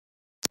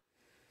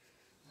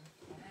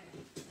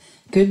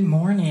Good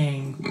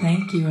morning.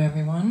 Thank you,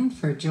 everyone,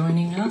 for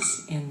joining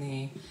us in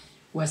the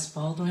West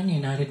Baldwin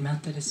United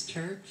Methodist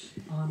Church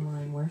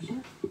online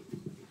worship.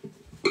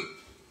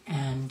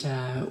 And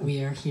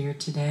we are here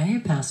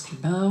today, Pastor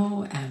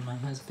Bo and my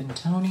husband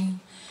Tony,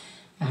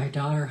 our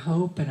daughter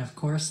Hope, and of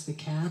course the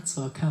cats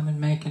will come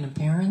and make an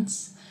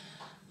appearance,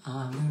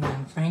 Luna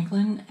and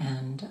Franklin,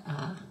 and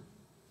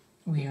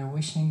we are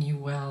wishing you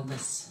well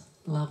this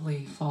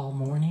lovely fall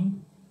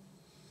morning.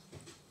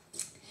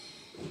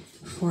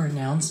 For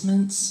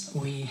announcements,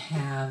 we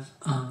have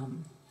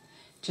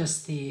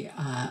just the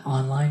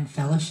online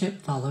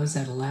fellowship follows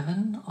at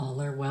 11.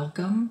 All are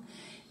welcome.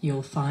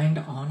 You'll find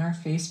on our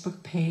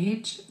Facebook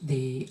page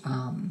the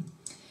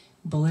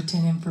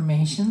bulletin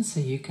information so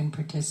you can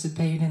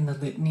participate in the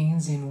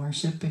litanies in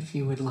worship if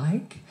you would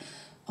like.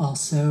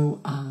 Also,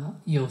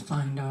 you'll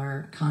find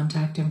our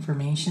contact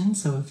information,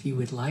 so if you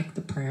would like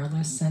the prayer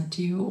list sent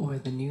to you or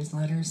the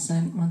newsletters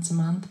sent once a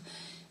month,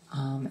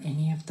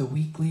 any of the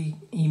weekly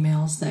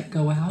emails that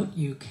go out,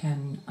 you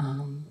can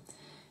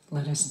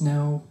let us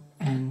know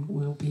and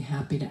we'll be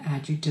happy to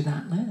add you to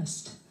that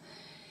list.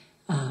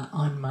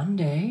 On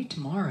Monday,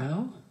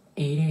 tomorrow,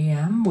 8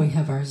 a.m., we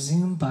have our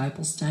Zoom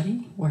Bible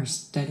study. We're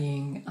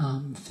studying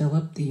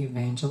Philip the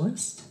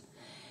Evangelist.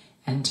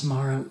 And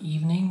tomorrow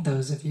evening,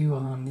 those of you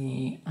on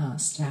the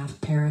Staff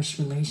Parish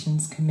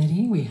Relations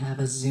Committee, we have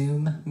a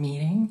Zoom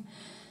meeting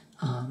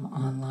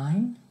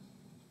online.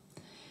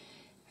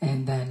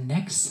 And then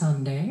next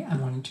Sunday, I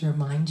wanted to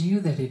remind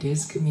you that it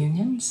is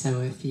communion. So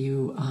if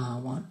you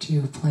want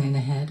to plan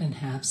ahead and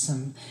have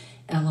some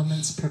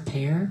elements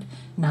prepared,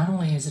 not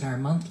only is it our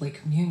monthly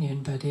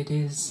communion, but it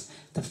is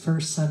the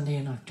first Sunday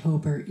in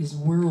October is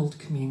World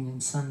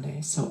Communion Sunday.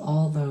 So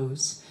all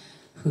those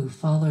who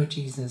follow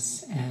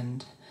Jesus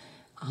and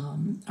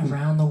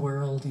around the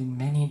world in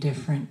many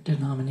different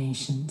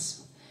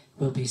denominations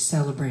will be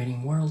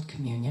celebrating World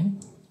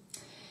Communion.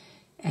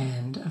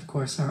 And, of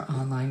course, our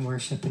online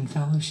worship and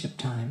fellowship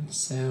time.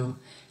 So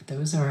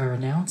those are our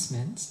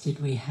announcements. Did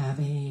we have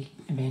a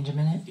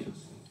minute? Yes.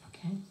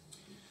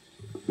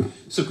 Okay.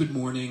 So good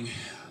morning.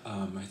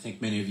 I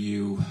think many of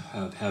you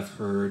have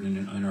heard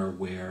and are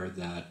aware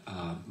that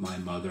my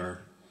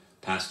mother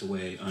passed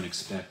away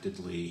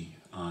unexpectedly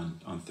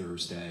on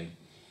Thursday.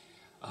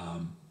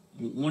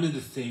 One of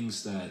the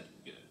things that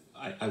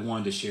I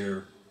wanted to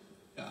share,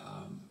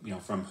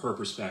 from her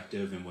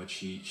perspective and what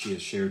she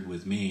has shared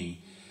with me,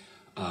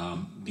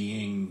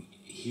 being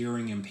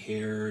hearing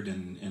impaired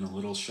and a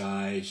little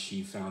shy,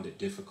 she found it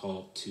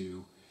difficult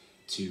to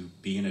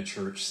be in a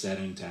church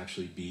setting, to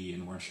actually be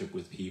in worship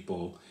with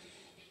people.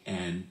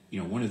 And,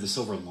 one of the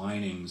silver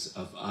linings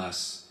of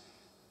us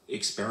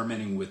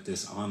experimenting with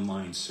this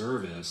online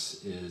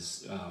service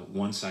is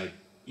once I,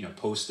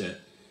 post it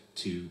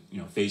to,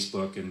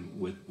 Facebook and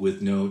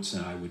with notes,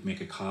 and I would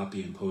make a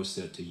copy and post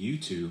it to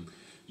YouTube.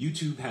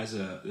 YouTube has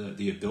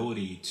the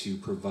ability to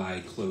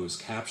provide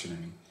closed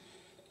captioning.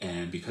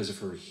 And because of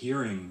her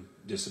hearing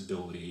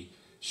disability,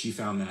 she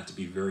found that to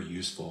be very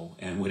useful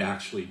and would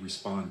actually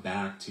respond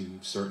back to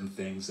certain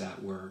things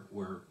that were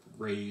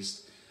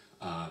raised,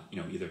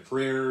 either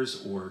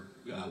prayers or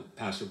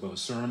Pastor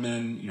Bo's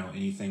sermon,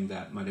 anything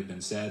that might have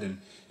been said.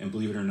 And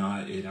believe it or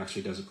not, it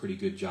actually does a pretty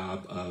good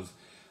job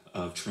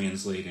of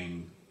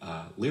translating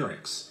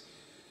lyrics.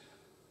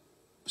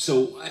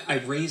 So I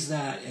raise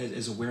that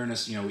as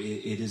awareness.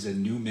 It is a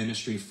new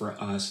ministry for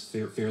us,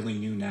 fairly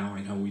new now.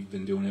 I know we've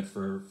been doing it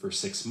for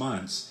 6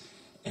 months,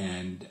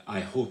 and I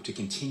hope to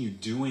continue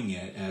doing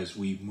it as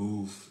we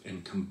move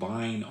and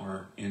combine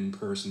our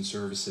in-person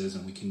services,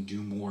 and we can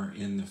do more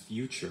in the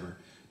future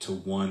to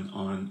one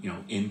on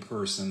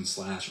in-person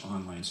 /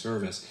 online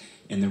service.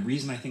 And the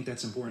reason I think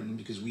that's important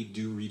because we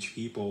do reach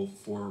people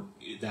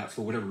that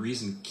for whatever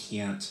reason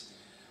can't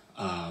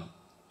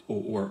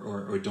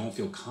or don't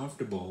feel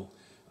comfortable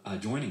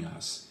joining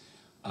us.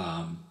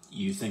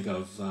 You think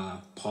of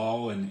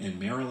Paul and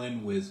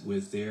Marilyn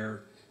with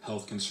their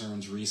health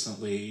concerns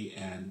recently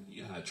and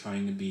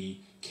trying to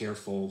be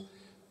careful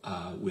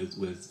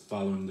with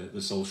following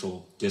the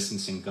social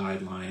distancing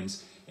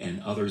guidelines,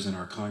 and others in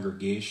our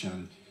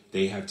congregation.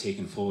 They have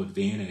taken full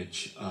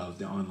advantage of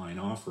the online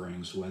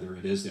offerings, whether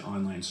it is the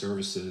online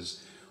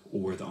services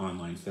or the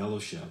online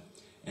fellowship,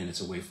 and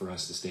it's a way for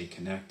us to stay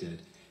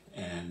connected.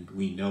 And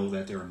we know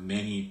that there are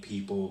many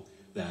people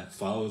that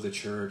follow the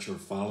church or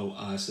follow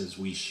us as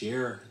we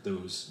share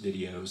those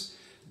videos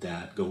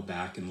that go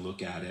back and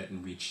look at it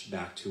and reach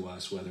back to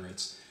us, whether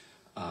it's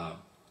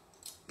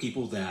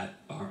people that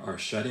are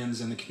shut-ins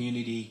in the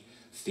community,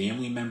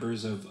 family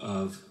members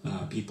of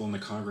people in the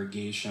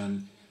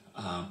congregation,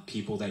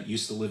 people that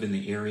used to live in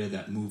the area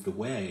that moved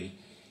away.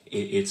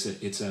 It's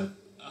a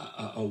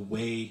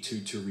way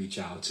to reach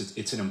out.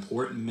 It's an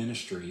important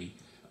ministry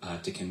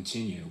to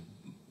continue.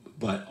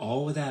 But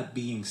all of that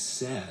being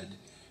said,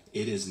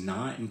 it is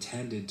not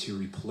intended to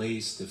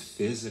replace the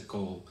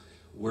physical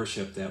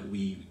worship that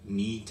we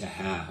need to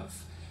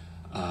have.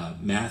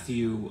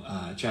 Matthew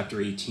chapter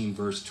 18,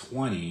 verse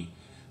 20,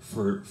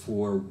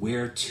 for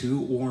where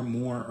two or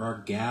more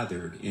are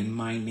gathered in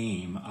my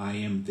name, I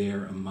am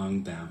there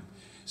among them.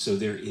 So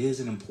there is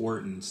an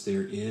importance,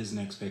 there is an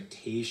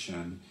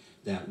expectation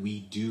that we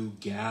do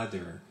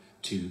gather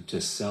to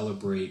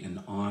celebrate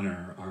and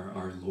honor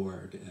our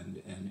Lord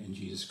and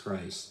Jesus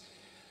Christ.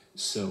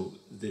 So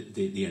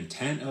the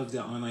intent of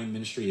the online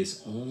ministry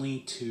is only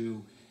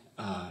to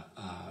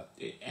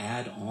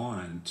add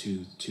on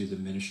to the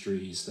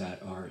ministries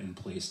that are in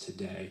place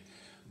today.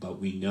 But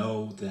we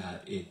know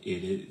that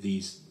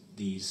these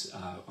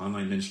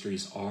online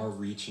ministries are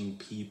reaching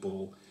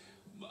people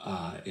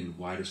in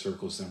wider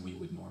circles than we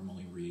would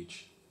normally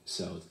reach.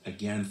 So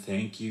again,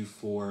 thank you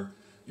for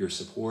your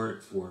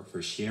support,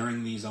 for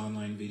sharing these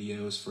online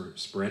videos, for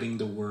spreading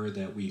the word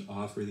that we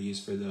offer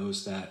these for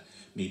those that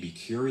may be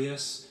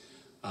curious,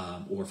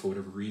 or for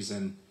whatever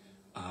reason,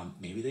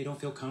 maybe they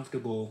don't feel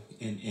comfortable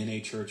in a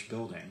church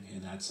building.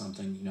 And that's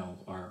something,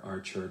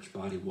 our church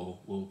body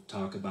will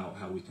talk about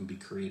how we can be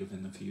creative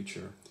in the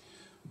future.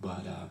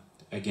 But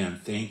again,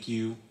 thank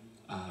you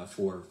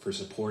for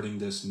supporting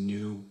this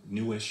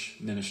newish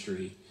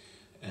ministry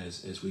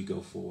as we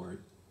go forward.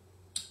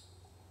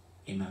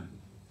 Amen.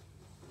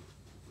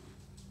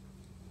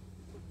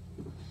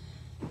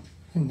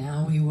 And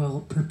now we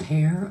will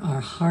prepare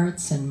our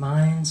hearts and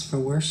minds for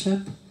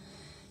worship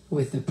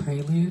with the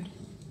prelude.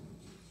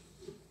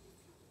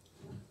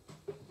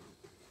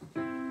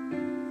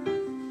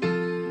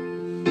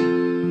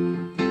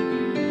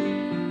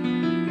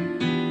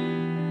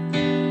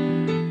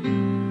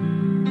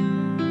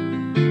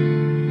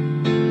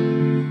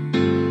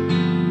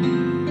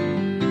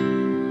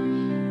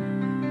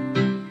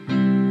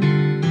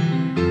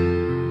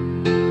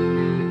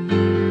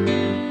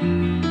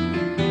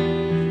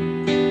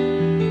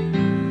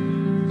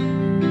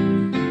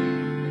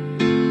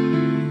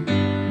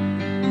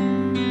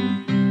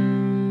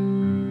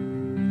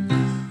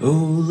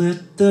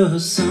 The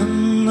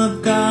Son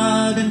of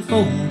God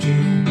enfold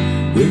you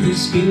with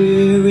His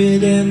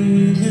Spirit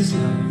and His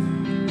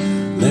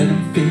love. Let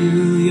Him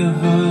fill your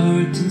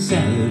heart and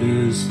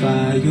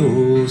satisfy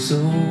your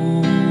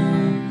soul.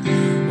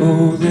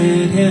 Oh,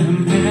 let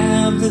Him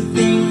have the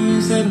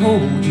things that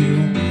hold you,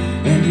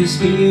 and His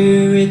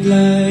Spirit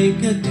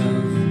like a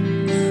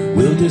dove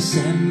will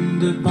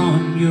descend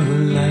upon your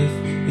life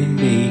and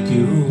make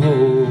you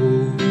whole.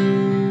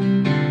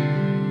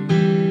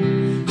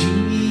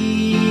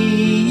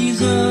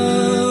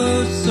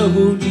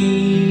 Oh,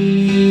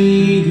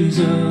 Jesus,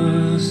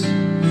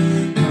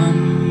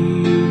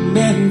 come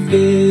and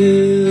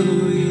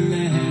fill your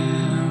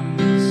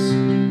lamps.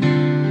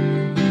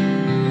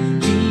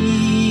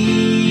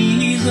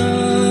 Jesus,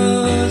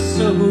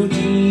 oh,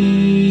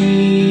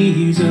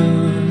 Jesus,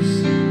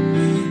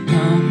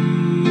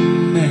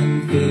 come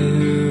and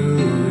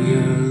fill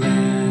your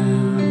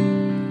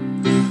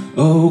lamp.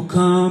 Oh,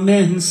 come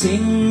and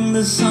sing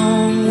the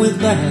song with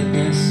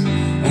gladness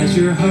as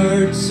your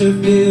hearts are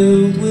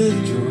filled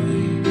with joy.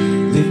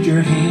 Lift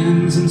your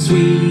hands in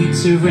sweet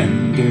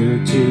surrender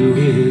to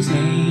His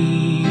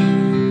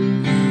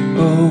name.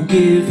 Oh,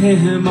 give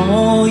Him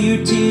all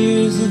your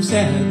tears of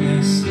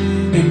sadness,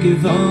 and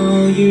give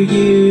all your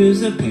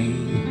years of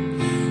pain,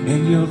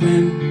 and you'll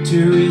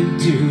enter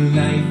into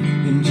life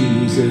in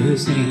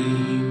Jesus'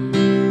 name.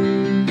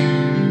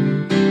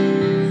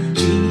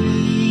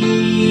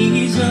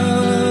 Jesus,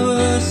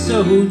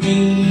 oh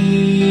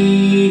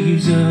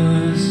Jesus,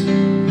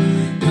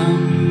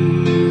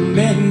 come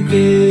and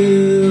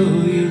fill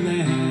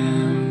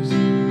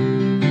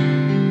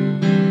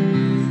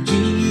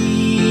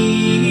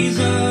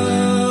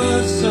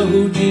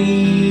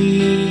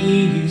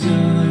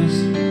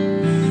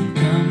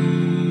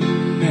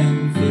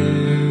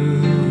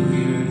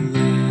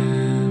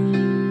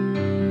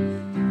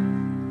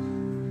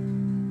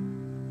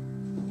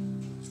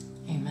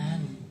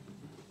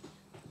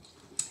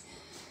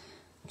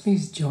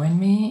Please join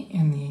me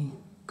in the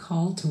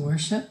call to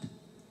worship.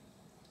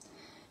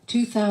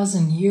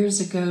 2,000 years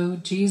ago,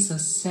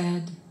 Jesus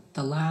said,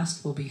 "The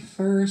last will be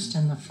first,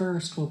 and the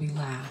first will be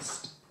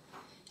last."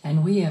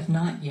 And we have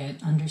not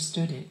yet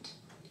understood it.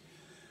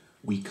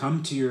 We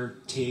come to your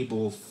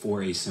table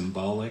for a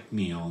symbolic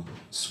meal,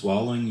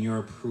 swallowing your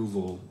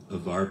approval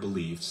of our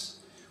beliefs,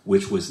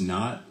 which was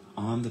not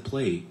on the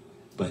plate,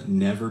 but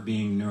never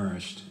being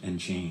nourished and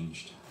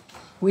changed.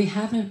 We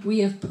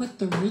have put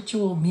the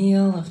ritual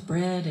meal of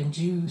bread and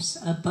juice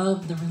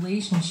above the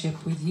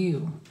relationship with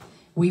you.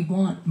 We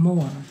want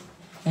more,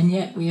 and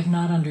yet we have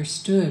not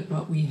understood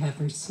what we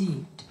have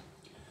received.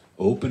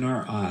 Open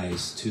our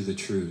eyes to the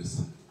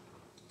truth.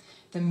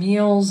 The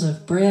meals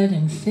of bread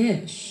and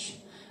fish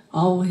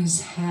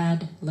always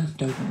had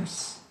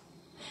leftovers.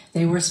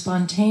 They were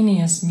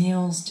spontaneous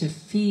meals to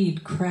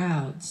feed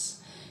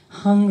crowds,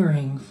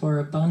 hungering for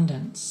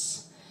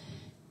abundance,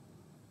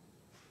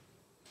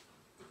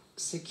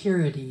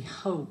 security,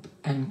 hope,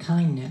 and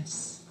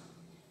kindness.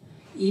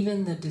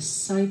 Even the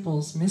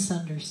disciples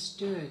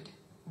misunderstood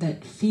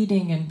that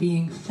feeding and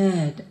being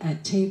fed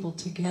at table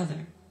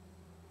together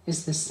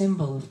is the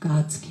symbol of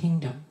God's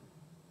kingdom.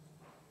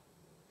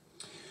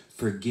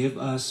 Forgive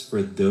us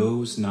for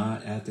those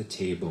not at the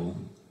table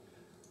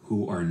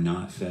who are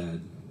not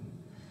fed.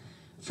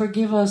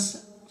 Forgive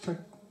us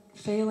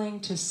failing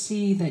to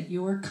see that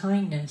your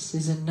kindness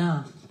is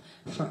enough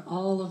for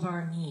all of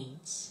our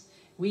needs.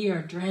 We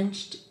are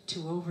drenched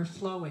to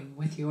overflowing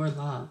with your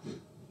love.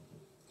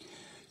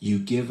 You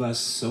give us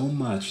so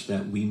much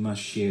that we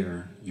must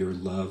share your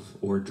love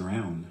or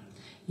drown.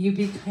 You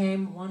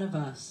became one of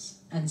us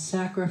and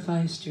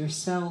sacrificed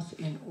yourself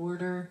in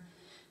order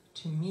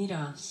to meet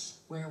us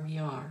where we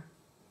are.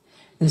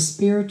 The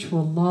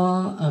spiritual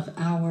law of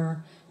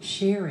our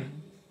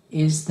sharing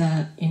is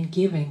that in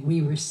giving we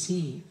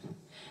receive.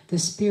 The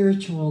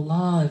spiritual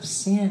law of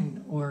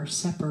sin or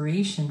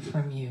separation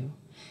from you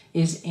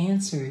is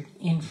answered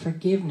in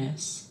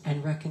forgiveness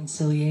and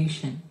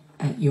reconciliation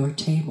at your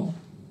table.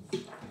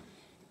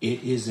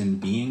 It is in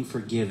being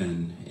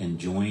forgiven and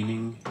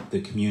joining the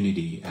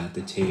community at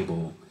the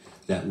table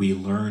that we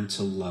learn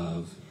to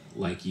love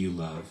like you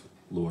love,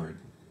 Lord.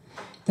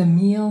 The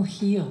meal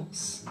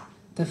heals,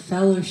 the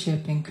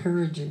fellowship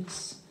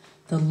encourages,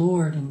 the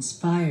Lord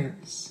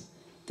inspires,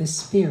 the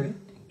Spirit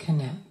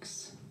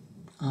connects.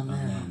 Amen.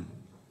 Amen.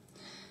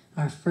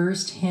 Our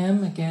first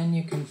hymn, again,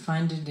 you can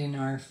find it in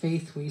our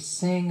Faith We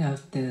Sing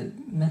of the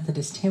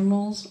Methodist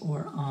hymnals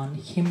or on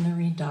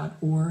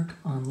hymnary.org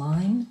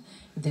online.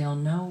 They'll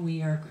Know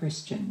We Are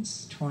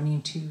Christians,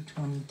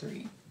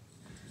 22-23.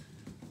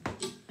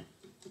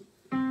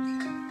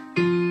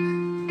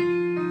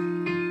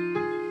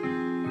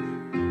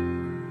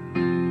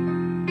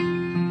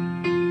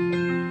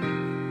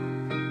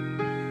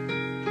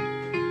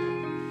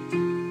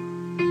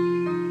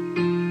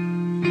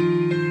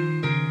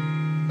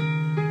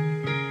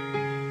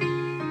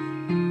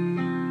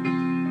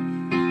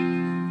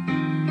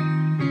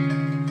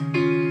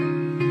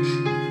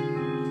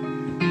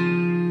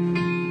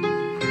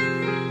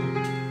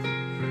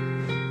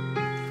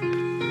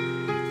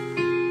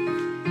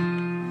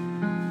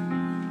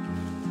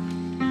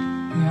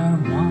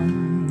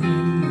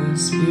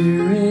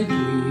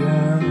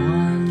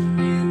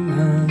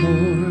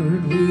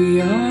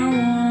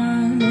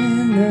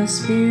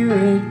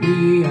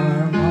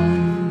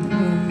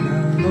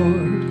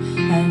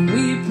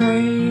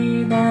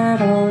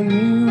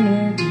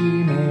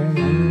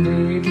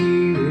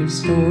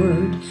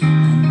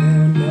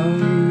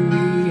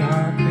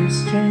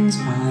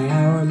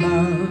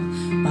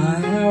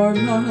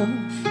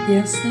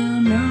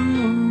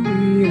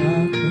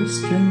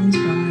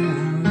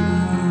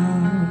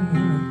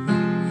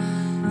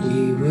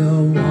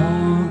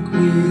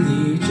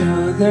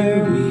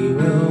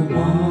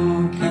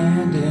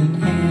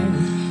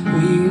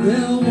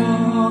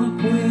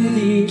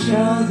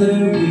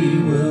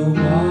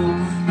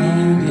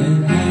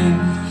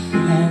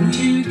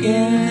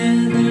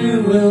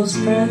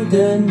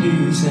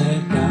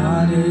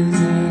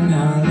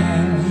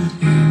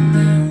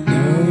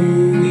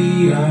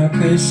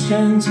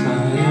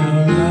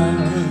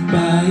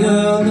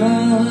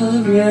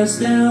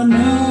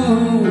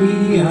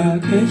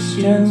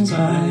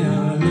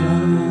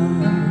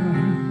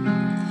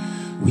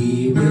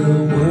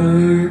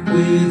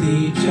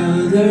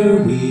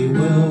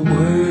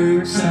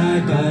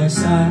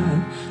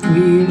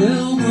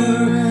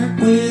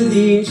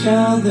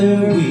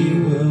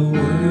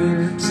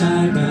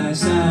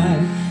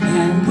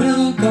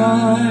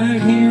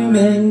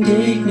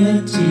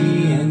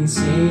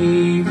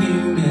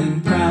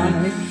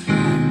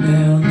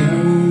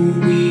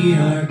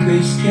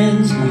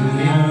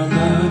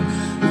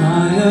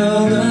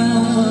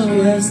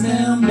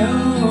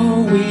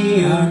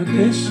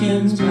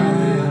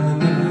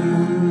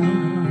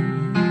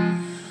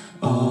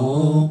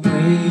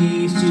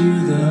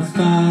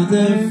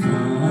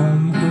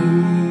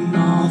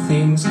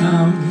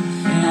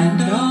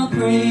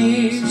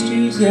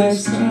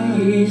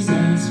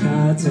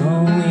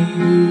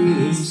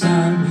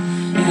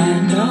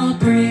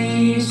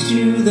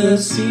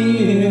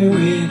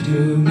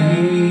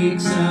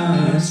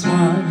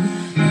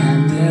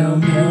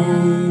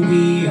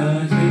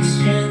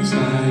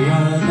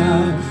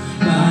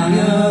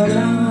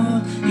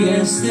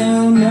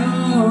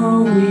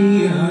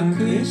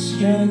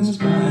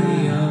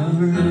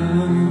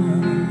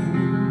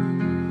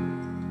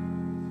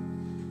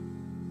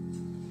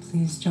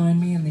 Please join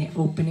me in the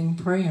opening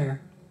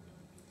prayer.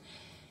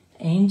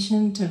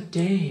 Ancient of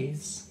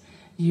days,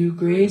 you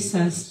grace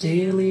us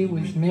daily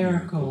with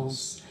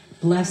miracles,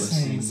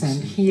 blessings,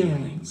 and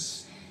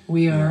healings.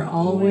 We are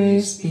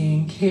always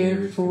being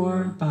cared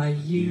for by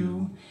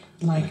you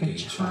like a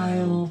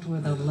child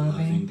with a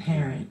loving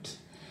parent.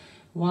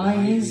 Why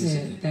is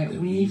it that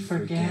we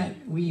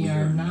forget we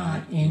are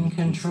not in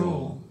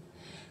control?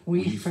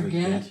 We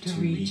forget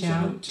to reach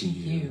out to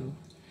you.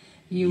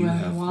 You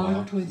have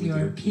walked with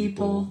your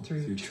people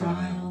through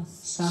trial,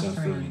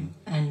 suffering,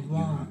 and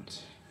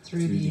want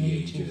through the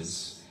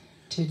ages.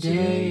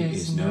 Today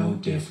is no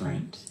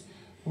different.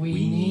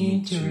 We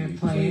need to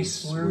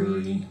replace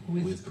worry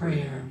with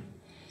prayer.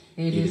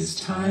 It is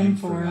time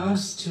for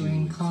us to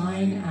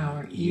incline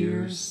our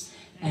ears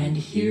and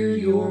hear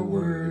your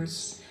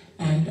words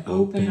and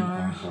open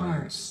our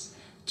hearts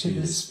to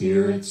the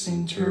Spirit's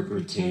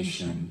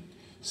interpretation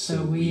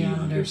so we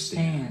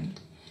understand.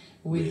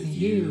 With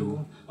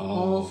you,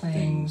 all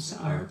things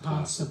are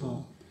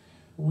possible.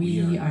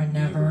 We are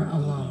never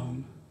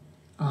alone.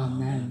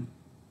 Amen.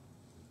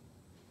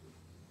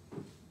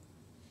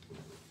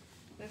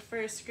 The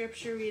first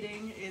scripture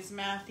reading is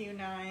Matthew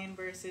 9,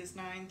 verses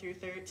 9 through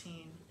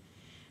 13.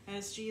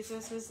 As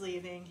Jesus was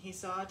leaving, he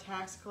saw a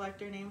tax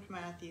collector named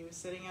Matthew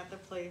sitting at the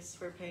place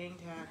for paying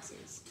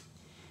taxes.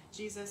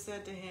 Jesus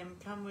said to him,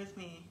 "Come with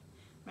me."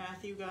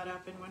 Matthew got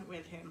up and went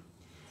with him.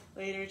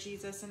 Later,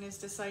 Jesus and his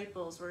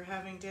disciples were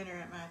having dinner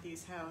at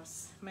Matthew's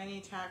house. Many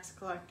tax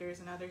collectors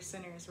and other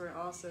sinners were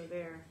also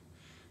there.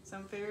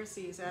 Some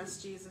Pharisees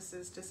asked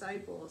Jesus'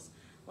 disciples,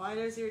 "Why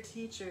does your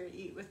teacher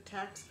eat with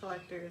tax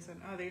collectors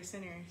and other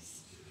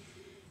sinners?"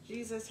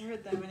 Jesus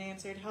heard them and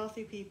answered,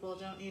 "Healthy people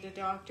don't need a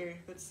doctor,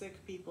 but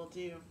sick people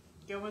do.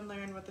 Go and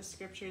learn what the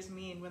scriptures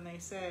mean when they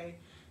say,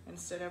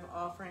 'Instead of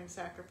offering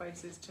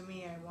sacrifices to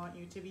me, I want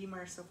you to be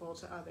merciful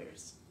to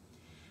others.'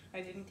 I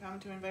didn't come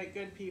to invite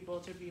good people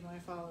to be my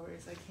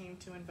followers. I came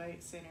to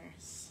invite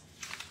sinners."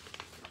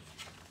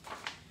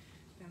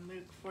 In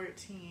Luke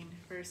 14,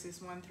 verses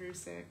 1 through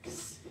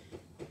 6.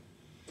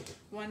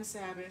 One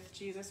Sabbath,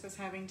 Jesus was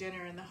having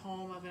dinner in the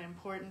home of an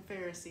important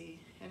Pharisee,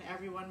 and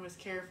everyone was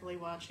carefully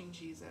watching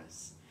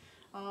Jesus.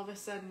 All of a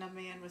sudden, a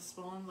man with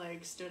swollen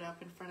legs stood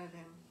up in front of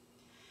him.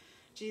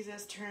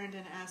 Jesus turned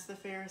and asked the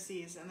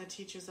Pharisees and the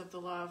teachers of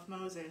the law of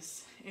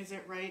Moses, "Is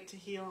it right to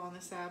heal on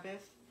the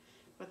Sabbath?"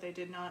 But they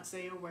did not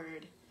say a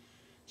word.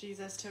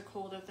 Jesus took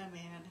hold of the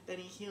man, then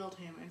he healed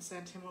him and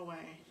sent him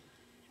away.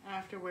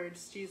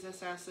 Afterwards,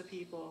 Jesus asked the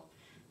people,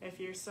 "If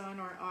your son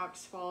or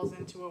ox falls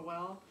into a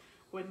well,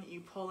 wouldn't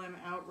you pull him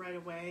out right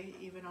away,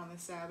 even on the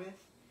Sabbath?"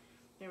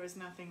 There was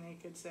nothing they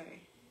could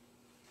say.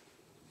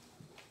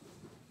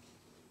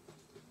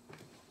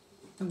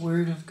 The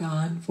word of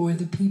God for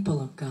the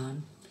people of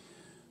God.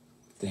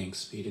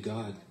 Thanks be to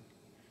God.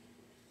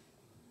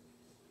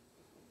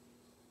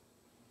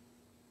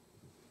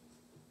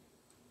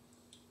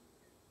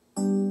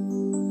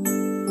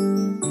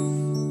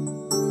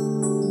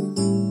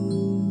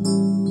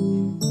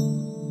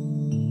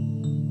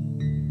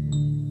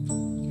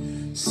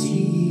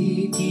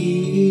 Seek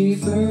ye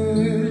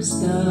first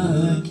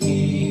the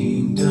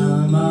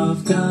kingdom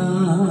of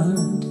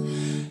God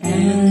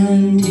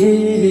and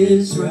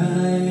his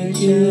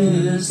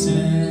righteousness,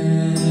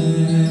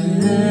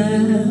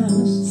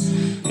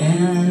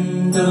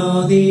 and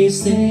all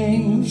these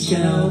things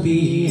shall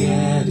be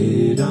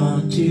added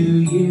unto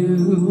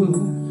you.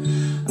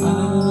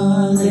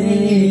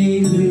 Alleluia,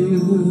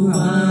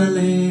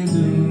 alleluia.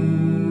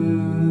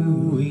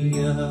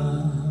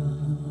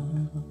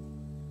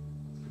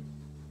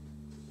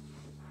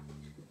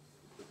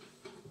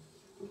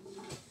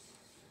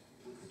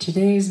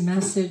 Today's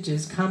message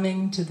is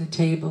coming to the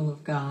table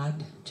of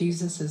God.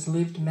 Jesus'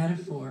 lived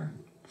metaphor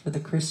for the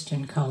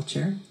Christian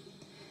culture,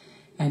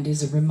 and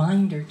is a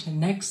reminder to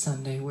next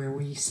Sunday where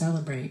we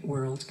celebrate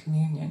World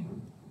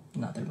Communion.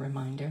 Another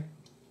reminder.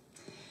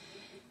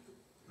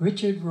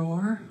 Richard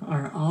Rohr,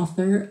 our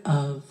author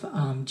of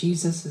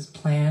Jesus'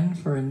 Plan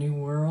for a New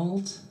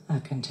World, a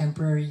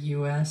contemporary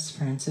U.S.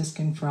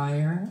 Franciscan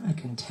friar, a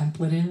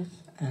contemplative,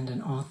 and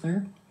an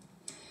author,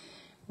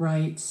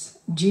 writes,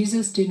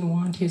 Jesus didn't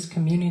want his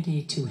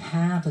community to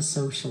have a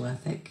social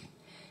ethic.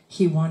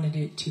 He wanted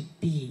it to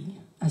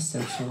be a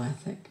social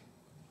ethic.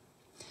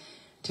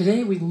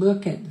 Today we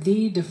look at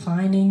the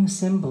defining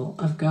symbol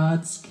of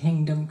God's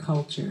kingdom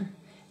culture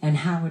and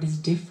how it is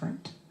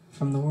different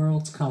from the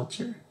world's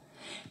culture.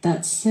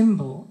 That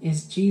symbol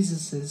is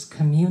Jesus'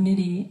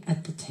 community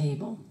at the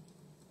table.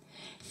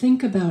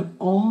 Think about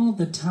all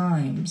the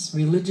times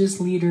religious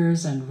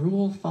leaders and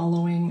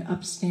rule-following,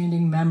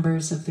 upstanding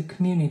members of the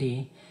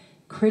community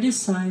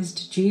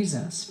criticized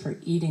Jesus for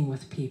eating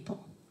with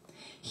people.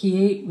 He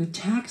ate with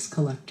tax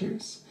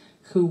collectors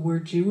who were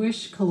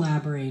Jewish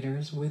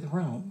collaborators with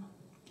Rome,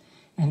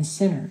 and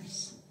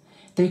sinners.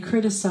 They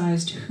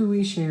criticized who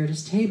he shared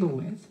his table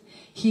with.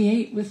 He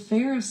ate with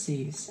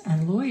Pharisees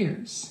and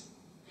lawyers.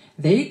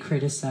 They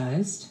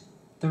criticized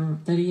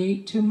that he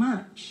ate too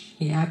much.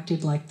 He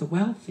acted like the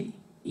wealthy,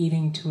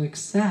 eating to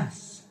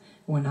excess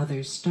when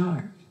others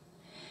starved.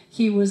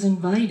 He was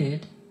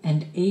invited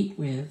and ate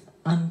with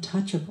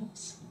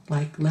untouchables,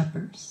 like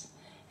lepers,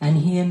 and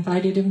he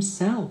invited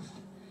himself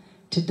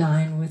to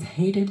dine with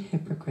hated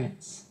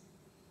hypocrites.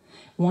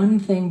 One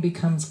thing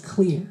becomes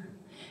clear.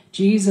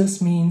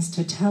 Jesus means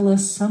to tell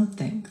us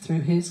something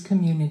through his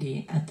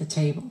community at the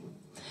table.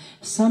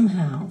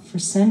 Somehow, for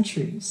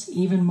centuries,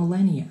 even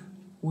millennia,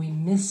 we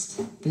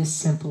missed this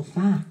simple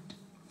fact.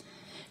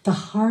 The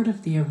heart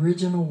of the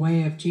original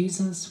way of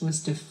Jesus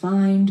was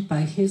defined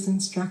by his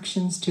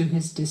instructions to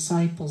his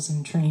disciples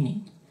in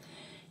training,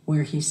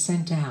 where he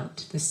sent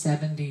out the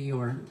 70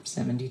 or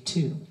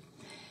 72.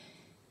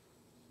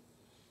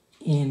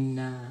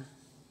 In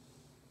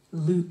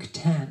Luke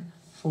 10,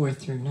 4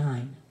 through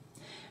 9.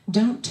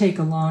 Don't take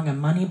along a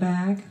money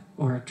bag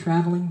or a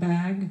traveling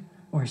bag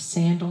or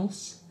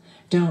sandals.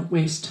 Don't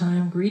waste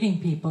time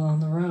greeting people on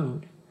the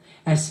road.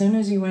 As soon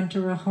as you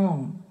enter a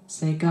home,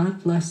 say,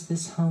 God bless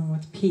this home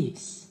with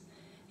peace.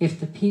 If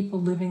the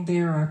people living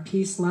there are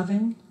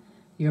peace-loving,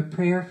 your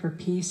prayer for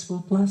peace will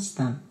bless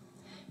them.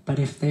 But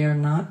if they are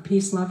not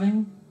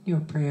peace-loving, your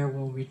prayer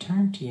will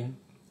return to you.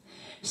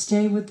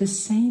 Stay with the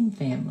same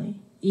family,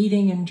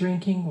 eating and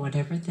drinking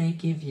whatever they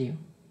give you,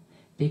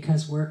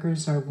 because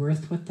workers are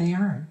worth what they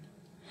earn.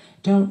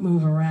 Don't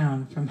move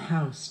around from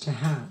house to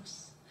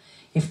house.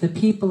 If the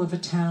people of a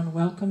town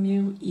welcome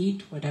you,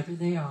 eat whatever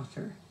they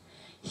offer.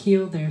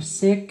 Heal their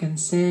sick and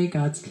say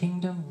God's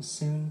kingdom will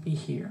soon be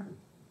here.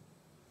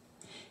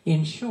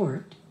 In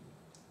short,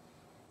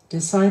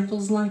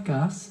 disciples like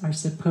us are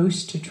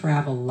supposed to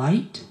travel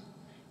light,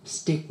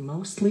 stick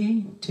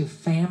mostly to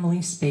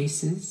family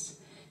spaces,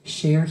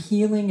 share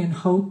healing and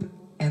hope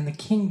and the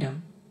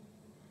kingdom,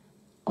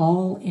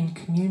 all in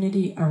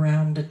community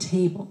around a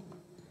table,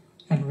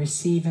 and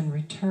receive in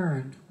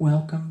return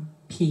welcome,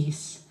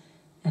 peace,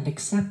 and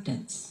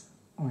acceptance,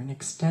 or an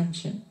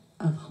extension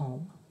of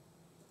home.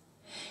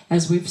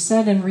 As we've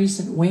said in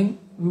recent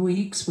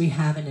weeks, we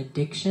have an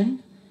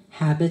addiction,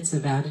 habits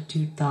of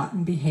attitude, thought,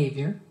 and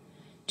behavior,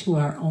 to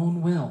our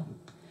own will.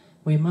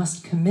 We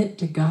must commit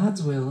to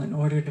God's will in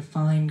order to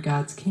find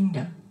God's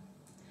kingdom.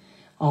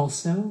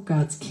 Also,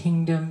 God's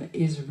kingdom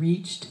is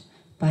reached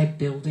by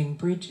building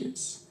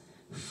bridges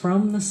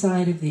from the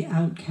side of the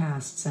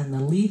outcasts and the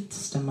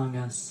least among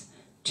us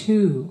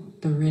to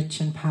the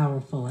rich and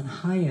powerful and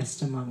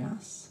highest among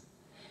us.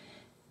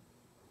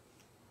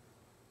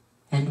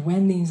 And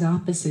when these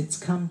opposites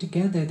come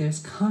together, there's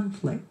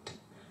conflict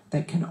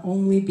that can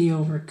only be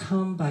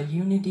overcome by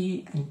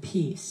unity and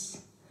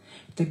peace.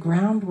 The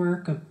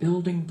groundwork of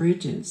building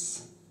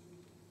bridges,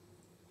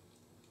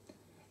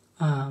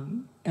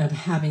 of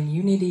having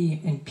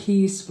unity and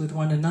peace with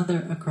one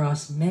another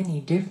across many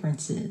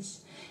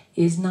differences,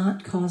 is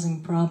not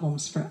causing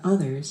problems for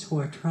others who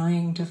are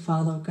trying to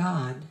follow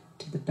God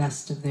to the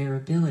best of their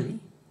ability.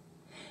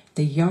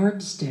 The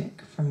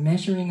yardstick for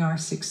measuring our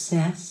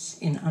success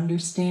in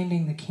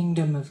understanding the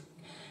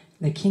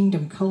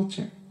kingdom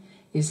culture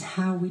is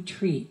how we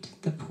treat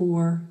the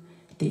poor,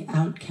 the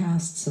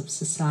outcasts of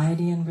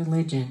society and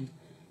religion,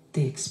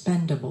 the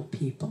expendable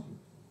people.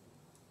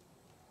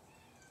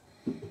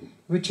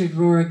 Richard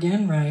Rohr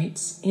again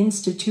writes,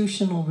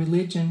 institutional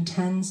religion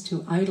tends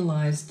to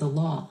idolize the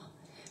law,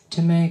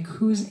 to make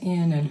who's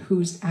in and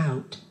who's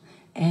out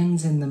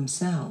ends in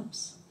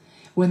themselves.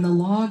 When the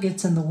law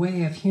gets in the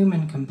way of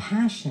human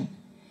compassion,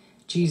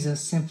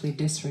 Jesus simply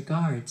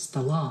disregards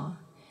the law.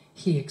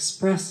 He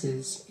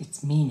expresses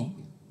its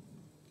meaning.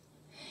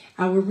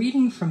 Our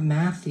reading from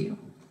Matthew,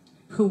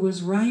 who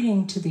was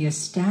writing to the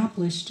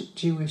established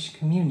Jewish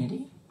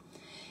community,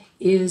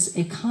 is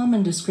a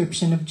common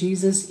description of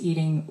Jesus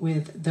eating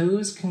with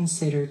those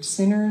considered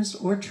sinners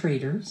or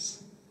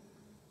traitors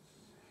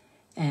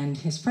and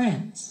his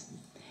friends.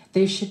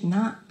 They should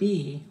not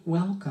be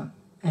welcome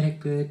at a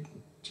good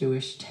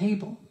Jewish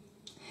table.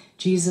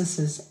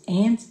 Jesus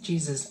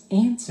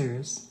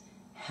answers,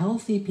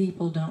 healthy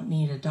people don't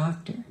need a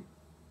doctor,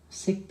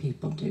 sick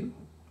people do.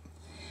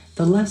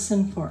 The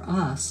lesson for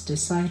us,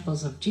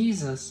 disciples of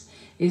Jesus,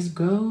 is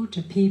go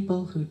to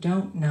people who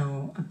don't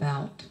know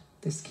about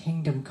this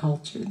kingdom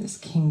culture, this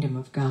kingdom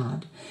of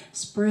God.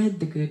 Spread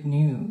the good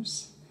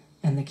news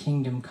and the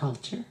kingdom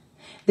culture.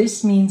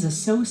 This means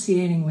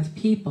associating with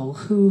people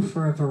who,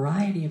 for a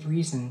variety of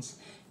reasons,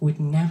 would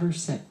never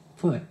set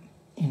foot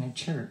in a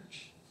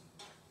church.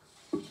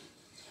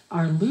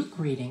 Our Luke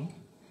reading,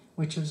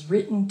 which was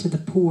written to the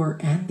poor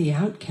and the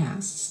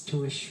outcasts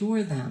to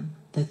assure them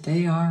that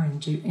they are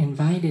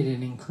invited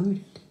and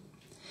included,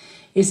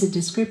 is a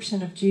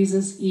description of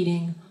Jesus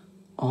eating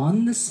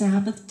on the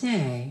Sabbath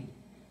day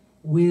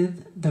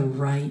with the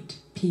right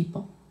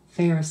people,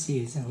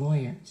 Pharisees and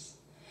lawyers.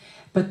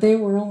 But they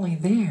were only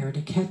there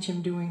to catch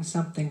him doing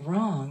something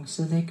wrong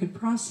so they could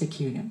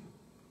prosecute him.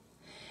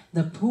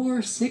 The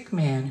poor sick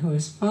man who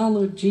has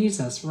followed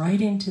Jesus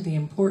right into the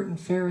important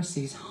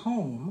Pharisee's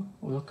home,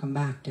 we'll come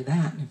back to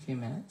that in a few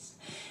minutes,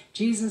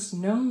 Jesus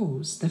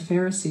knows the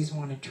Pharisees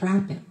want to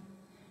trap him,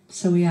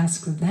 so he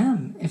asks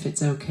them if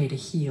it's okay to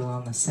heal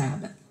on the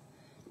Sabbath.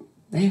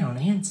 They don't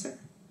answer.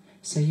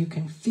 So you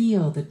can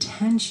feel the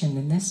tension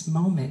in this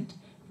moment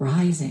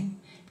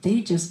rising. They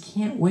just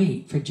can't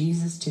wait for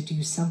Jesus to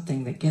do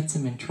something that gets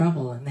him in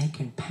trouble and they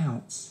can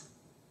pounce.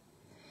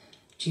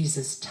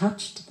 Jesus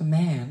touched the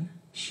man,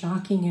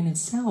 shocking in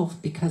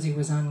itself because he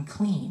was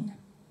unclean,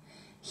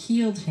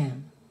 healed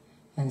him,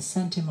 and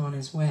sent him on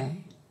his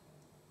way.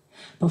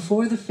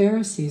 Before the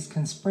Pharisees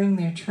can spring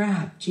their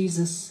trap,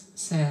 Jesus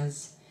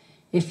says,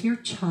 if your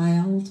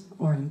child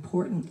or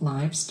important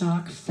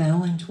livestock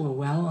fell into a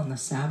well on the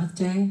Sabbath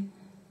day,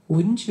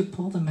 wouldn't you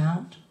pull them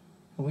out,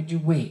 or would you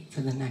wait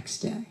for the next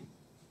day?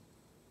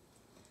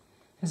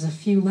 There's a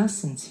few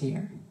lessons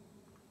here.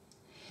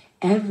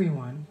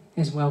 Everyone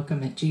is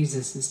welcome at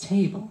Jesus'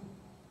 table,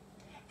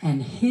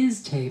 and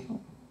his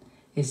table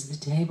is the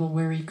table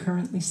where he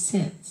currently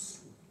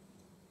sits,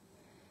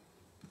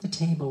 the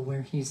table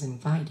where he's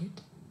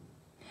invited.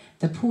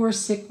 The poor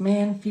sick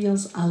man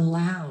feels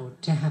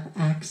allowed to have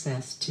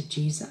access to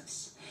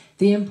Jesus.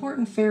 The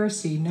important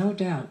Pharisee no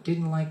doubt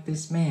didn't like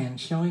this man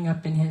showing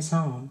up in his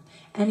home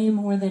any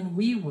more than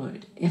we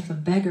would if a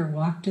beggar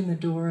walked in the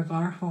door of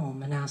our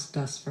home and asked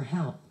us for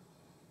help.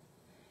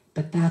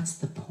 But that's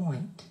the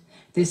point.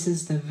 This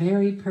is the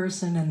very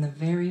person and the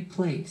very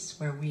place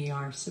where we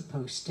are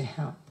supposed to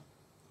help.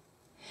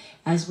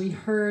 As we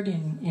heard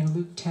in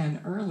Luke 10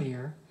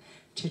 earlier,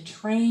 to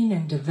train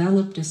and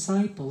develop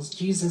disciples,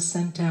 Jesus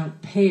sent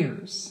out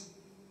pairs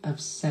of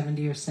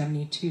 70 or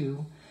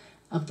 72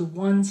 of the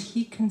ones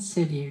he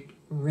considered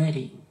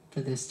ready for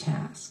this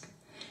task.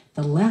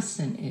 The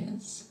lesson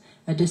is,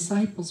 a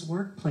disciple's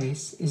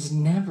workplace is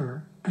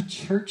never a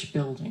church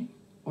building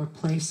or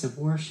place of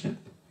worship.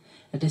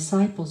 A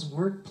disciple's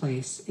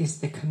workplace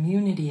is the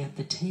community at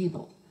the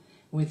table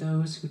with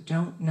those who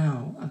don't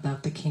know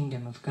about the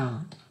kingdom of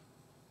God.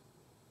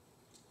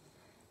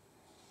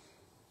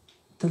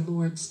 The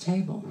Lord's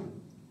table.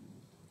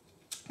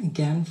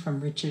 Again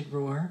from Richard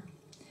Rohr.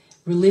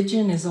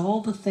 Religion is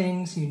all the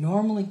things you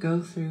normally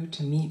go through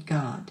to meet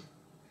God.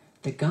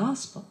 The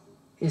gospel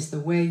is the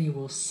way you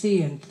will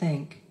see and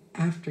think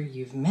after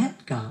you've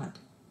met God.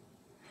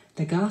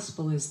 The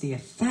gospel is the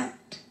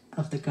effect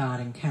of the God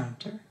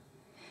encounter.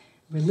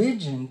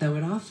 Religion, though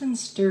it often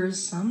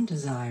stirs some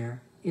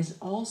desire, is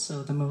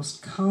also the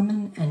most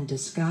common and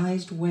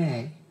disguised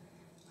way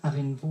of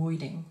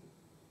avoiding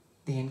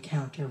the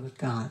encounter with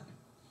God.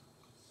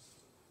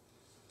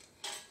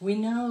 We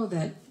know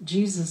that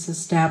Jesus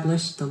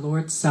established the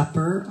Lord's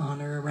Supper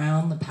on or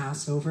around the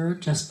Passover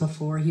just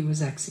before he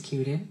was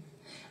executed.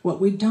 What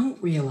we don't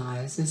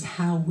realize is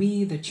how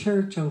we, the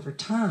church, over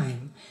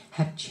time,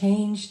 have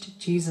changed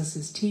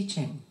Jesus'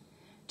 teaching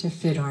to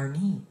fit our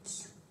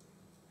needs.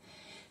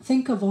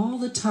 Think of all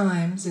the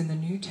times in the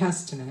New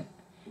Testament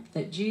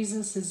that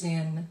Jesus is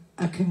in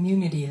a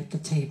community at the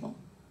table.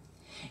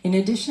 In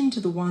addition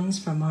to the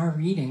ones from our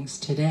readings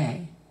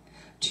today,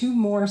 two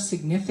more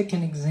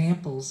significant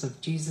examples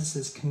of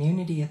Jesus'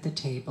 community at the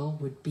table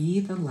would be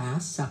the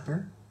Last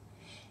Supper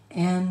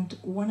and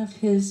one of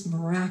his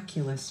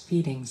miraculous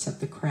feedings of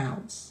the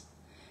crowds.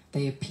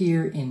 They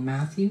appear in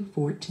Matthew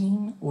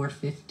 14 or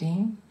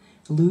 15,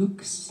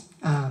 Luke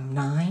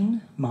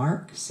 9,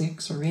 Mark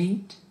 6 or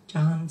 8,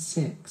 John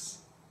 6.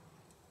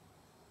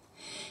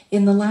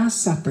 In the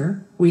Last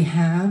Supper, we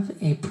have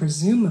a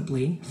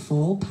presumably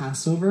full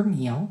Passover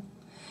meal.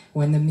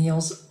 When the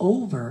meal's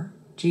over,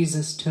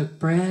 Jesus took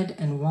bread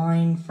and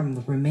wine from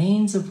the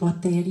remains of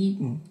what they had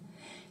eaten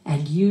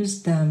and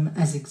used them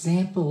as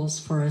examples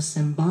for a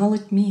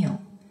symbolic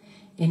meal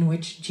in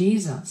which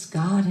Jesus,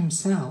 God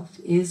himself,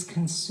 is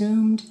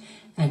consumed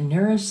and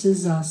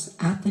nourishes us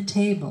at the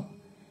table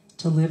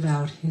to live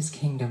out his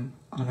kingdom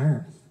on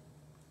earth.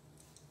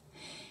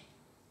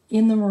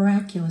 In the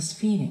miraculous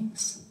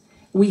feedings,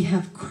 we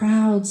have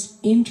crowds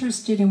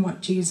interested in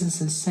what Jesus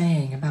is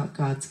saying about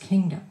God's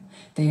kingdom.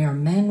 They are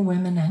men,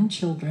 women, and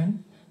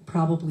children,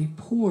 probably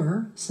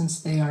poor since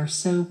they are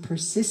so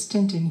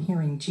persistent in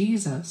hearing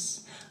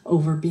Jesus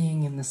over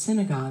being in the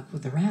synagogue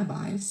with the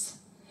rabbis.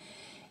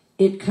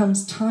 It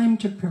comes time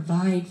to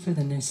provide for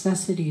the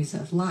necessities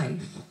of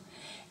life,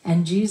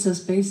 and Jesus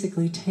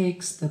basically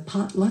takes the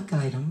potluck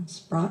items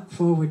brought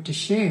forward to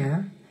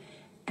share,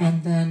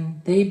 and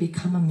then they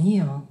become a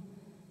meal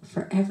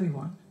for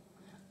everyone,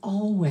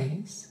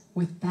 always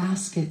with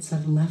baskets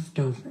of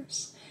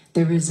leftovers.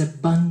 There is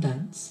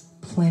abundance,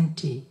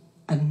 plenty,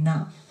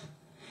 enough.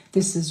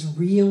 This is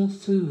real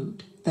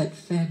food that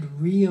fed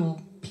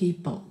real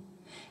people,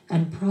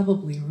 and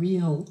probably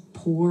real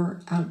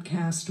poor,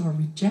 outcast, or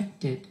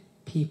rejected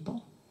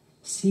people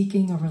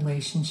seeking a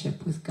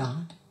relationship with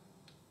God.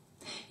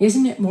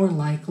 Isn't it more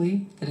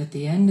likely that at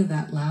the end of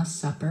that Last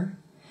Supper,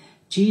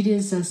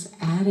 Jesus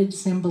added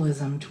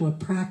symbolism to a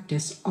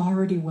practice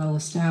already well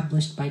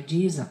established by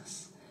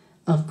Jesus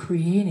of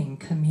creating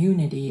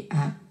community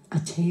at a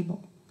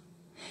table?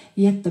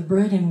 Yet the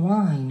bread and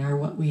wine are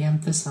what we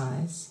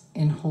emphasize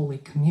in Holy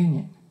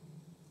Communion.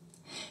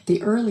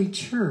 The early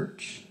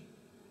church,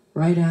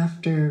 right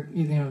after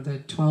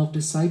the 12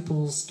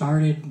 disciples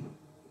started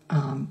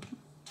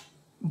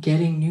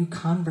getting new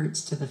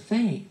converts to the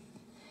faith,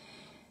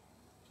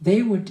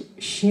 they would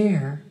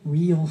share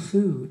real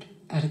food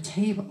at a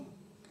table,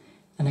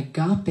 an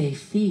agape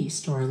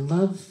feast or a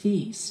love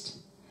feast,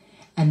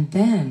 and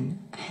then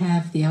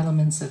have the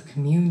elements of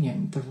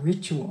communion, the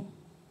ritual,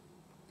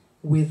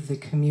 with the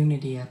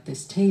community at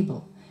this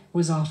table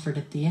was offered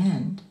at the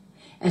end.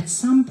 At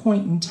some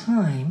point in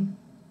time,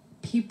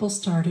 people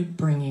started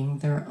bringing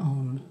their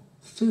own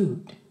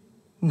food,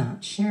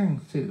 not sharing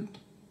food.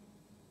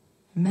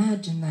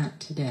 Imagine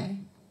that today.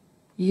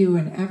 You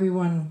and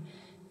everyone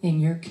in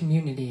your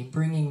community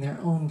bringing their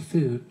own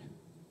food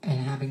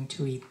and having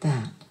to eat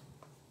that.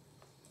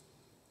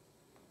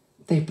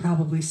 They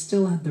probably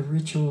still had the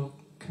ritual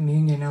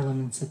communion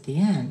elements at the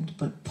end,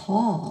 but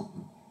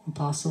Paul,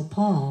 Apostle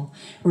Paul,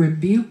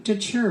 rebuked a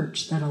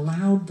church that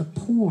allowed the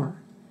poor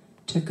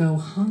to go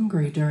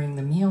hungry during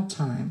the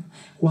mealtime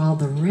while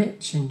the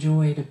rich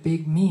enjoyed a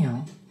big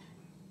meal.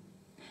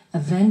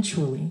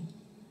 Eventually,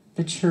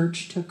 the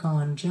church took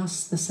on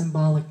just the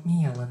symbolic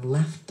meal and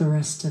left the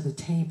rest of the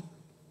table.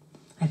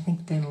 I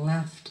think they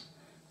left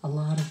a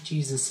lot of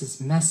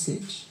Jesus'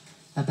 message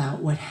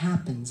about what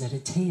happens at a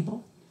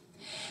table.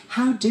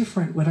 How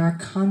different would our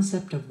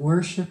concept of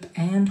worship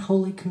and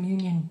Holy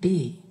Communion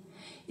be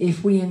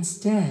if we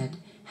instead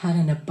had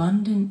an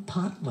abundant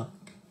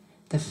potluck,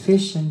 the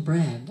fish and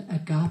bread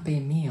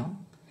agape meal,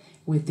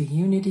 with the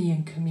unity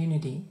and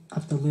community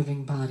of the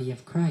living body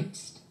of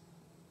Christ?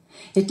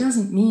 It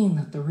doesn't mean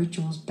that the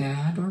ritual's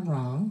bad or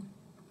wrong.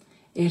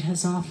 It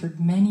has offered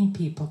many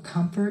people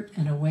comfort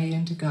and a way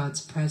into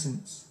God's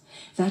presence.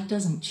 That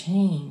doesn't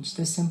change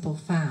the simple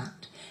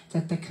fact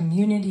that the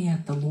community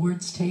at the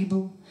Lord's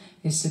table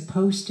is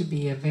supposed to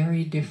be a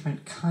very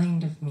different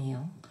kind of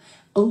meal,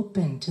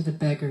 open to the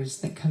beggars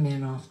that come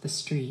in off the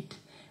street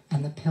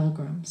and the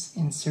pilgrims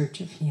in search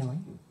of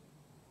healing.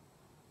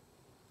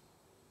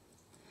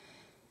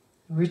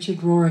 Richard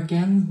Rohr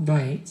again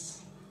writes,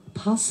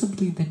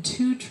 possibly the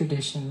two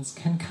traditions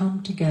can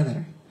come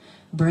together,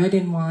 bread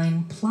and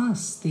wine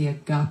plus the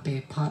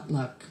agape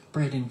potluck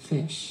bread and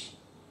fish.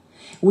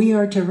 We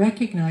are to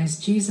recognize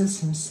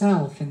Jesus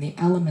himself in the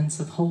elements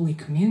of Holy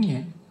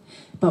Communion,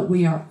 but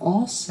we are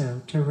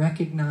also to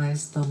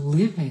recognize the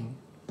living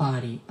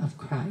body of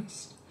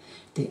Christ,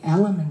 the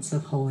elements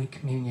of Holy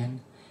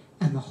Communion,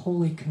 and the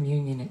Holy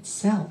Communion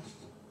itself.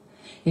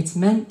 It's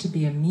meant to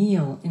be a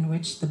meal in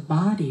which the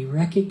body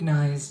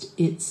recognized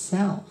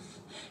itself,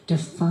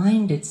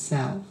 defined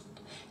itself,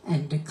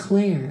 and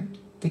declared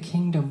the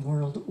kingdom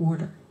world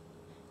order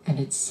and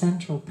its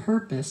central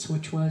purpose,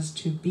 which was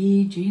to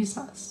be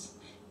Jesus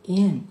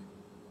in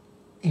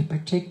a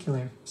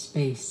particular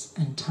space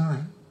and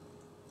time.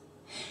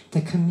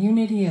 The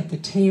community at the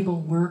table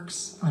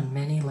works on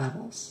many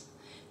levels.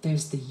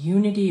 There's the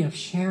unity of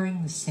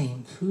sharing the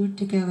same food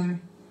together.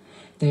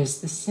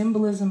 There's the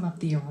symbolism of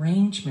the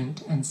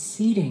arrangement and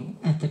seating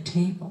at the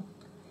table.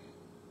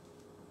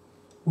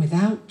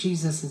 Without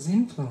Jesus'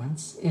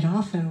 influence, it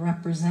often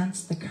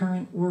represents the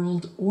current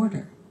world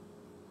order.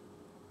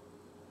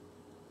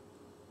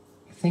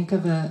 Think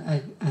of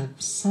a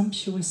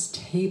sumptuous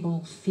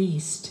table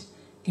feast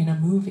in a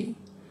movie.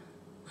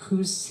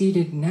 Who's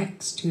seated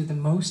next to the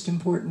most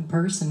important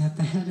person at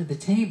the head of the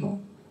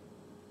table?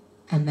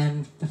 And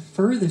then the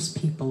furthest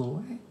people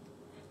away.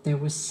 There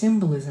was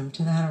symbolism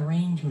to that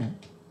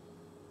arrangement.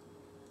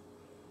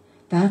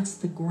 That's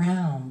the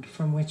ground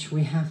from which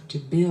we have to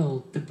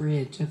build the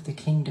bridge of the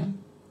kingdom.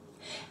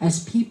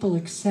 As people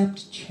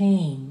accept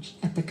change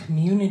at the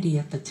community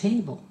at the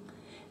table,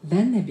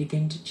 then they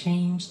begin to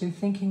change their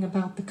thinking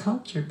about the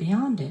culture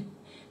beyond it.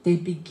 They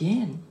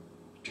begin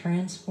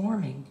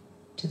transforming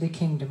to the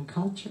kingdom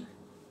culture.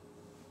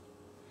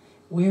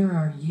 Where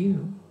are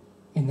you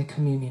in the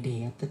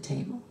community at the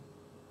table?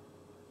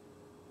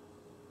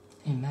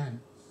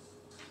 Amen.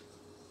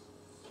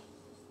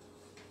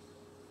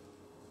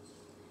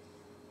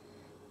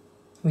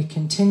 We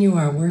continue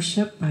our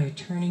worship by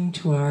turning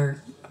to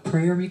our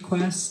prayer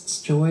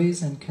requests,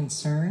 joys, and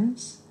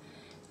concerns.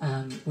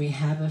 We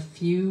have a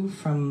few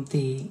from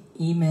the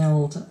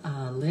emailed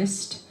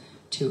list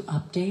to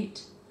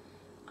update.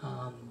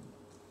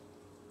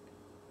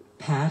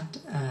 Pat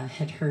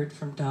had heard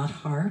from Dot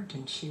Hart,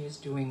 and she is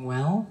doing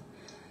well.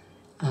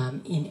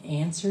 In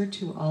answer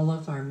to all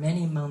of our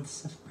many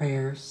months of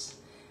prayers,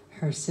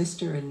 her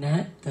sister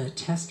Annette, the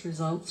test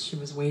results she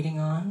was waiting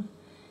on,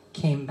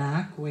 came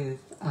back with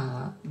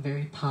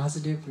very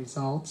positive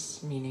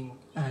results, meaning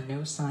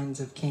no signs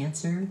of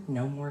cancer,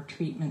 no more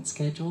treatment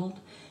scheduled,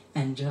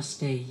 and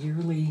just a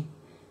yearly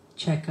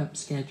checkup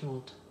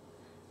scheduled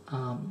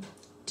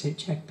to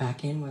check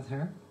back in with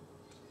her.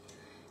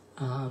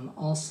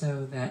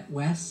 Also that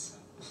Wes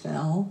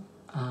fell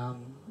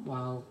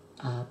while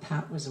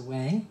Pat was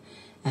away,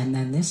 and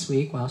then this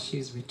week while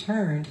she's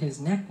returned, his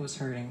neck was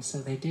hurting, so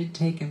they did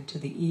take him to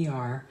the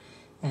ER,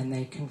 and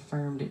they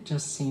confirmed it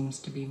just seems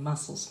to be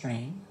muscle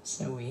strain.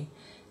 So we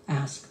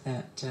ask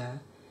that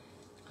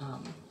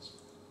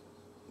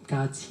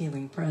God's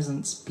healing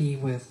presence be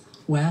with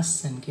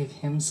Wes and give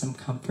him some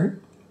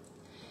comfort.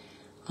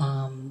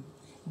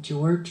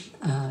 George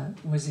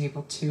was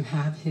able to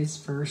have his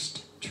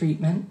first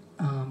treatment,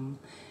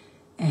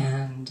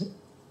 and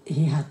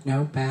he had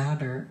no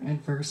bad or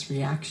adverse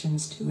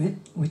reactions to it,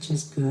 which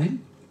is good.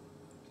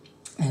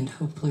 And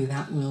hopefully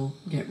that will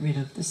get rid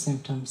of the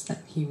symptoms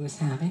that he was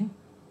having.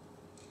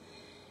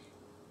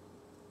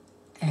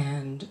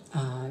 And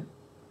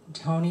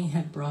Tony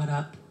had brought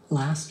up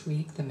last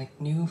week the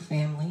McNew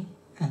family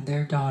and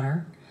their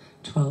daughter,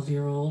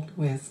 12-year-old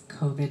with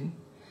COVID,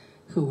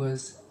 who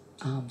was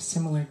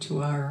similar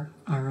to our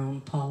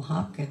own Paul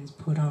Hopkins,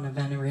 put on a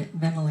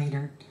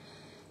ventilator,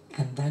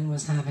 and then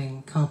was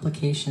having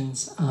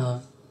complications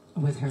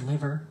with her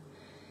liver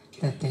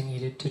that they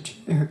needed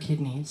to, her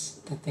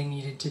kidneys that they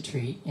needed to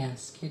treat.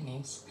 Yes,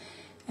 kidneys,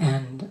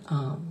 and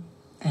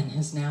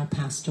has now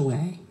passed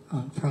away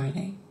on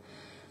Friday.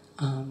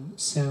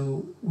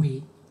 So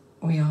we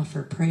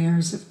offer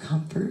prayers of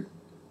comfort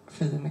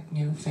for the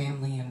McNew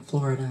family in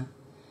Florida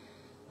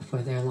for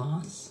their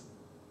loss.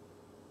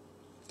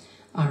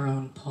 Our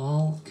own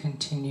Paul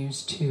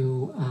continues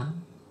to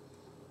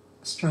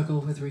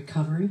struggle with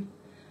recovery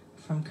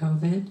from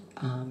COVID.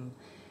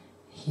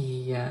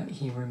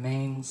 He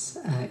remains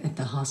at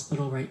the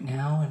hospital right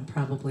now and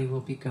probably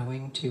will be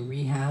going to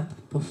rehab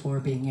before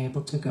being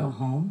able to go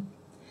home.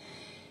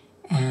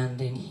 And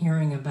in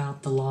hearing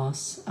about the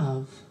loss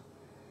of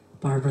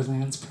Barbara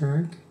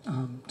Landsberg,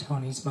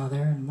 Tony's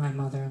mother and my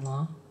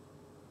mother-in-law,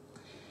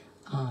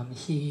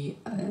 he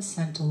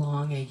sent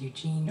along a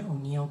Eugene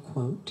O'Neill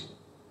quote: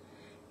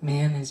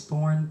 "Man is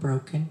born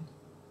broken.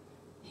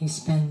 He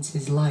spends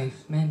his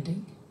life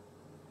mending.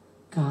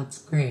 God's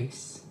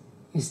grace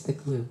is the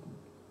glue."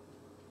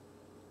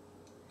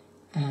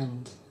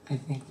 And I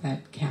think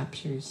that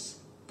captures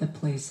the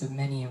place of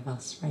many of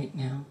us right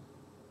now.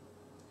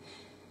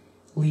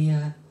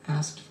 Leah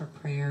asked for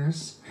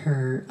prayers,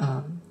 her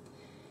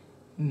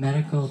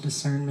medical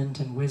discernment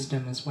and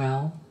wisdom as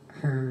well,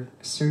 her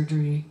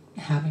surgery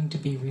having to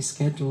be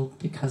rescheduled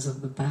because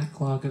of the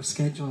backlog of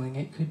scheduling.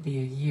 It could be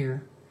a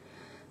year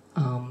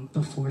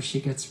before she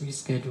gets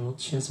rescheduled.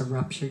 She has a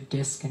ruptured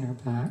disc in her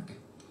back.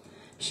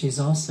 She's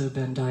also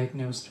been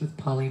diagnosed with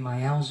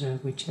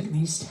polymyalgia, which at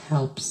least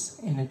helps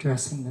in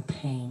addressing the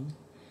pain.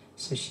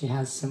 So she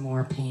has some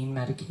more pain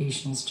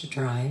medications to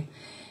try.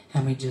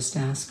 And we just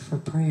ask for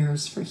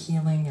prayers for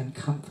healing and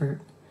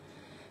comfort,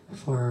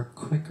 for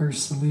quicker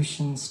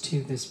solutions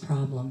to this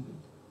problem.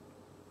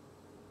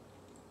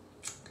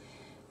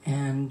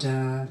 And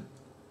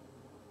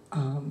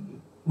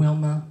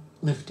Wilma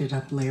lifted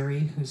up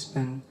Larry, who's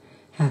been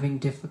having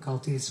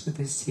difficulties with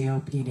his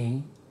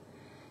COPD.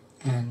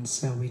 And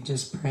so we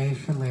just pray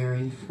for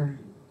Larry for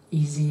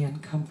easy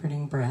and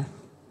comforting breath.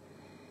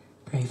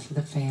 Pray for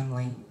the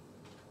family,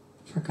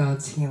 for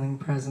God's healing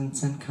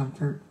presence and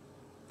comfort.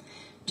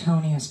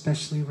 Tony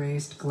especially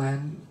raised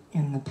Glenn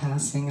in the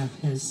passing of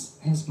his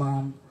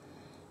mom.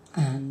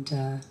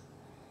 And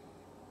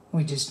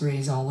we just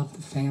raise all of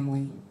the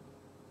family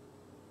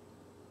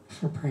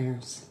for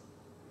prayers.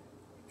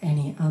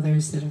 Any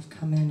others that have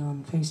come in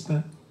on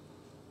Facebook?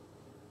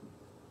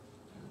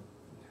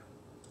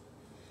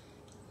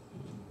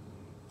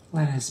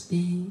 Let us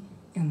be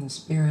in the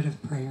spirit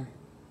of prayer.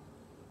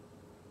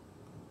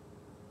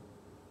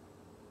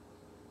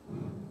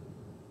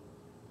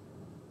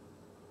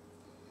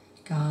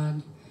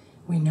 God,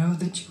 we know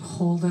that you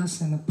hold us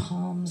in the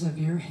palms of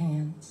your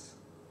hands.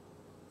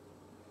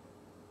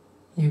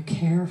 You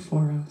care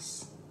for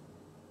us.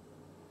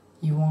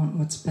 You want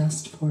what's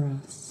best for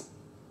us.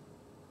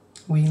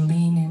 We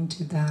lean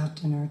into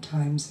that in our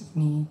times of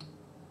need.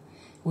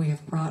 We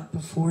have brought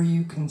before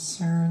you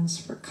concerns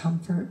for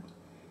comfort,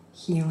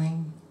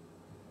 healing,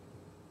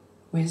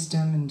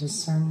 wisdom and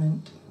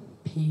discernment,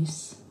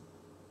 peace.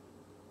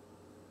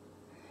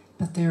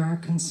 But there are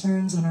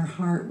concerns in our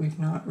heart we've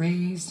not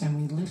raised, and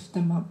we lift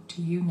them up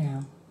to you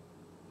now.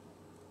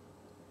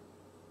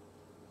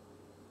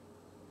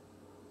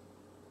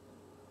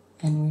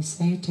 And we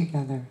say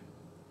together,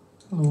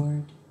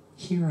 Lord,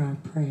 hear our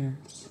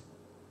prayers.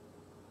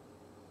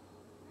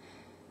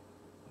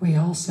 We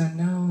also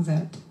know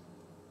that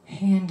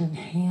hand in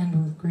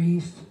hand with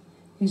grief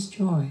is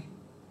joy.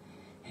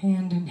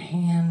 Hand in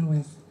hand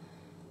with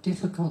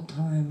difficult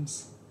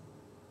times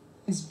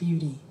is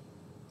beauty.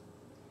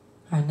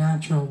 Our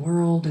natural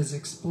world is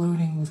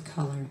exploding with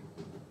color.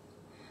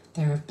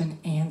 There have been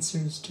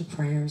answers to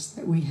prayers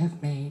that we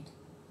have made.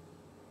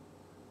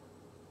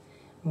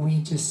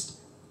 We just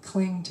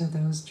cling to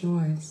those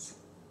joys.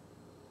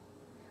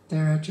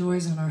 There are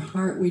joys in our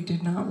heart we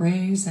did not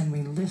raise, and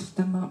we lift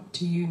them up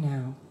to you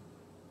now.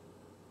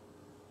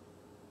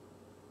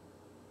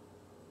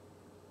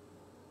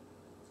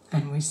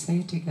 And we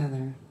say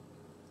together,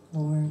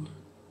 Lord,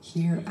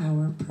 hear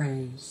our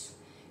praise.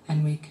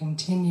 And we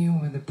continue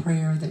with the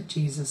prayer that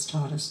Jesus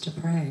taught us to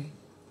pray.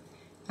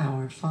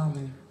 Our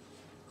Father,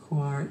 who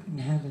art in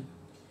heaven,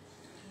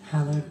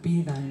 hallowed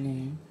be thy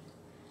name.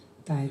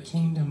 Thy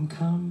kingdom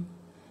come,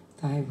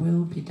 thy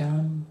will be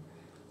done,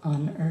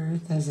 on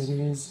earth as it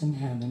is in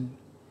heaven.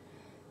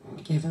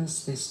 Give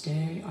us this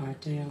day our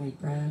daily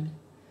bread,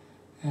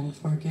 and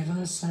forgive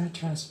us our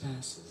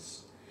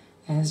trespasses,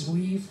 as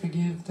we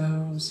forgive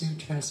those who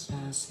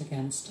trespass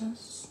against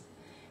us.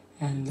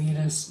 And lead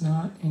us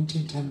not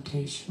into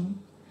temptation,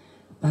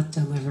 but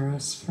deliver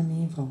us from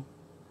evil.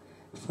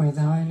 For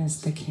thine is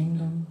the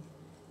kingdom,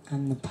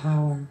 and the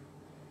power,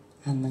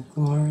 and the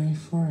glory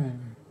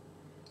forever.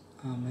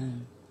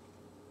 Amen.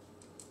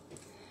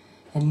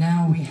 And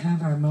now we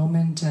have our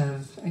moment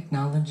of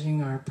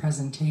acknowledging our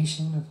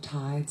presentation of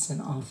tithes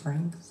and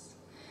offerings.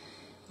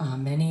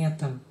 Many at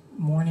the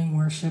morning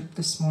worship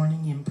this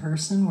morning in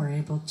person were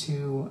able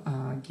to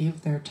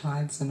give their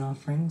tithes and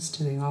offerings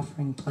to the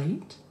offering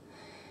plate.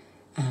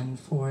 And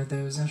for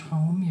those at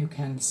home, you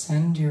can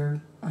send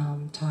your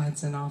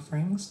tithes and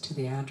offerings to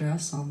the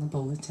address on the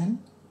bulletin.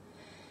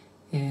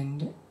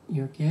 And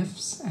your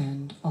gifts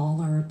and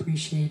all are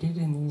appreciated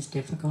in these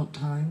difficult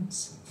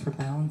times for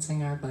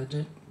balancing our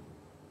budget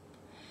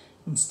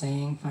and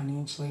staying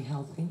financially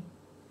healthy.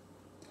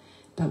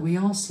 But we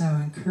also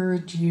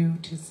encourage you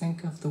to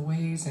think of the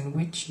ways in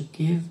which you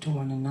give to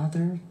one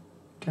another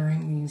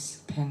during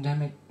these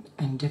pandemic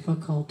and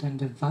difficult and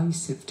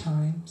divisive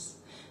times,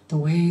 the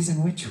ways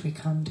in which we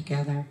come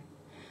together,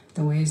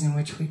 the ways in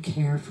which we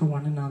care for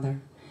one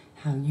another,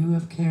 how you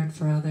have cared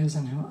for others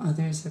and how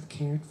others have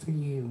cared for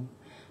you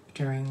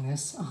during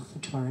this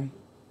offertory.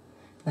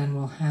 Then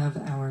we'll have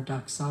our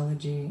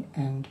doxology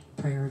and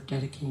prayer of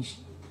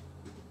dedication.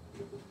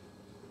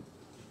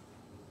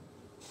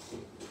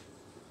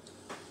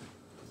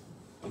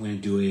 I'm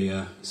going to do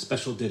a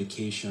special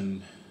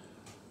dedication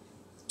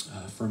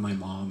for my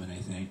mom, and I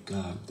think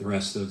the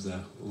rest of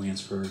the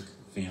Landsberg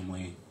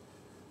family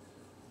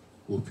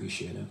will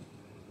appreciate it.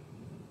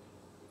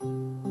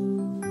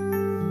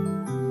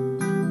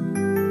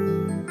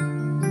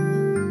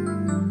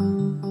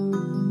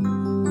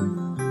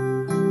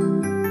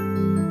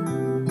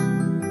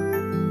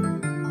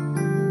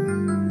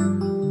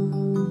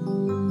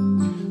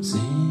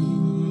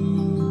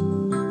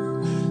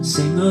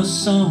 Sing a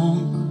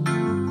song.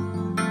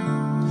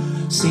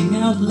 Sing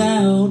out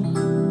loud,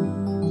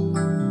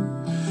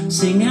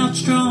 sing out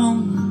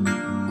strong,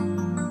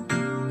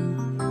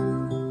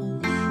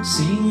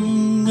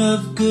 sing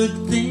of good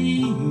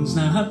things,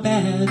 not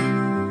bad,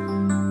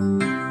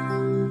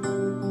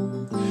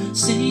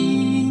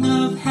 sing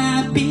of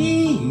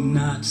happy,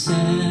 not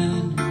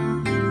sad,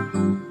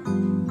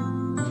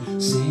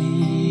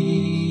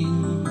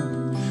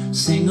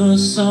 sing a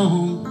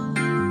song,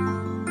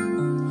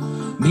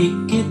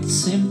 make it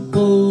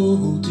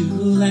simple to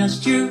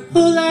last your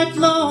whole life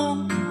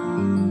long.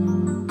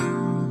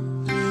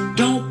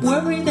 Don't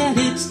worry that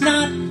it's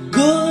not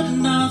good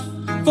enough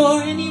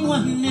for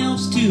anyone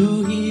else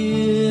to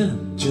hear.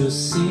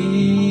 Just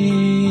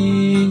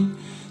sing,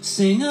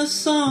 sing a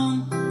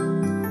song.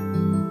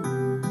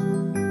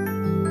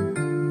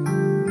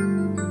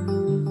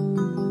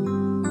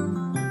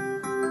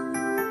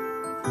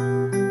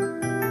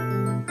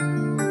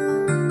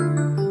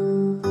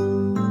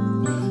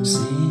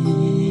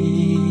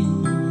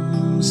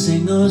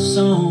 Sing a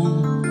song.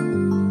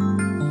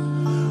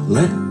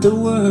 Let the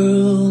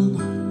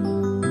world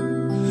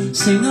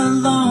sing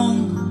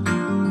along.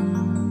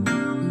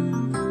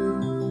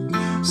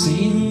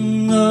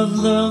 Sing of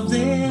love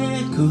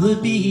there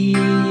could be.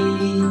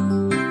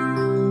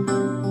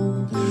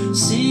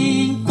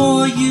 Sing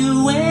for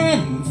you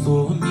and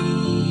for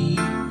me.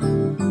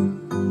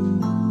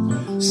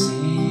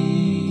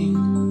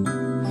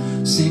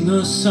 Sing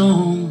a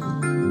song.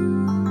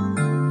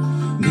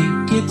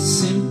 Make it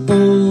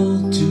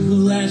simple to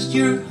last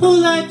your whole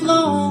life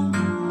long.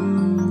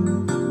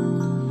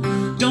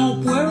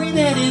 Don't worry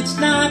that it's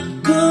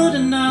not good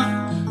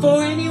enough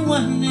for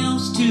anyone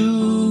else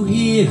to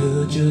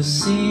hear.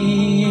 Just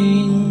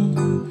sing,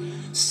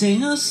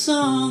 sing a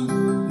song.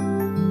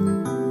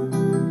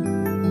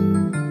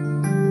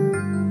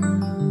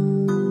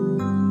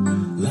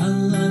 La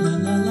la la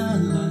la la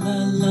la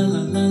la la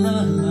la la la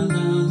la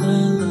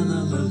la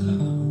la la la.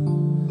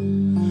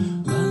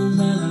 La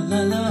la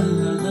la la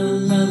la la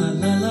la la la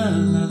la la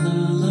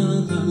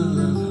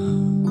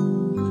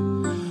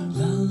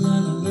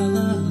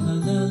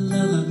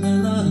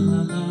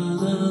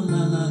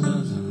la la la.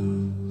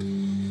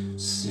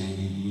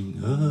 Sing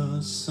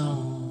a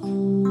song.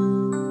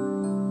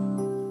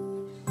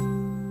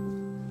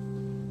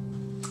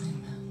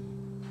 Amen.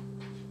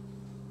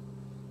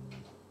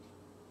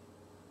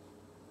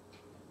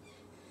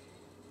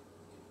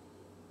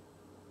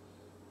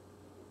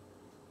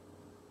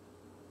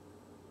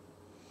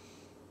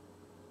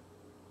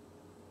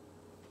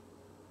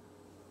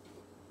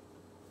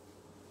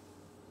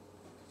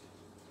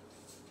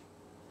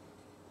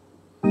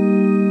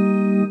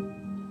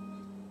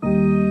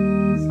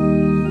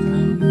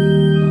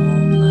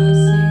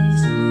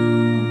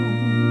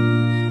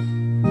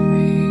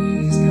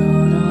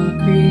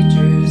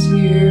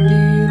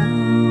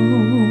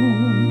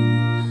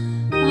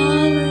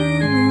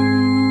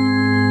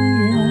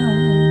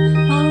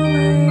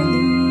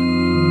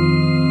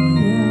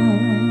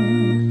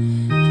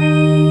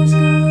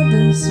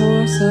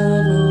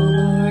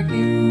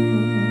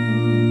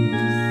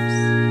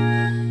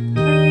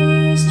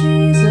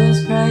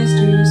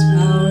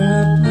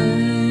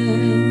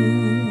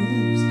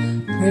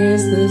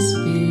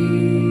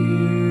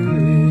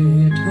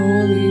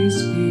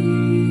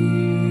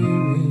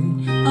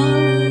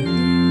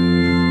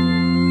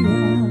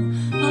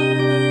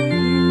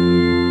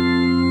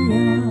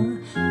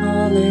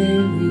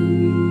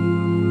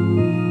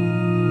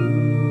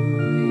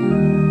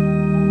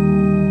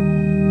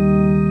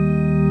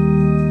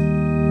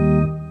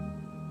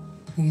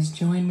 Please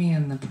join me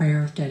in the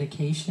prayer of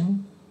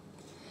dedication.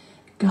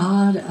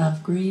 God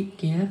of great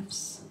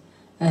gifts,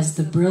 as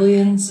the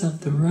brilliance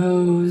of the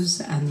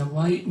rose and the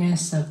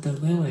whiteness of the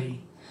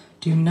lily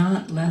do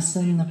not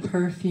lessen the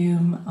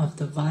perfume of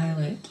the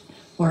violet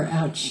or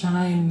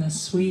outshine the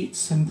sweet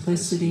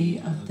simplicity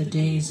of the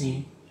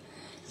daisy,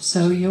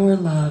 so your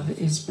love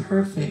is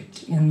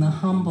perfect in the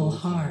humble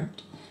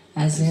heart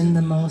as in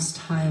the most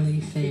highly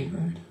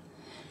favored.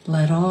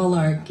 Let all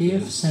our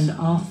gifts and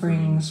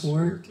offerings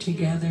work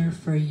together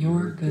for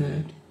your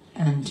good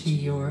and to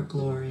your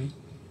glory.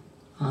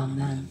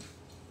 Amen.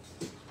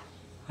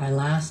 Our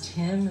last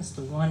hymn is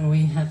the one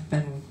we have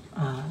been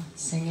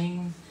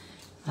singing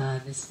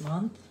this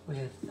month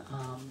with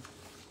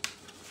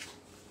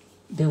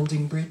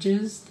Building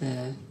Bridges.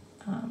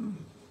 I'm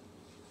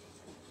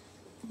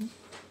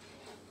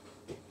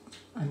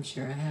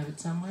sure I have it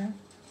somewhere.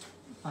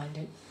 Find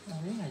it. Oh,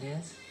 there it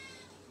is.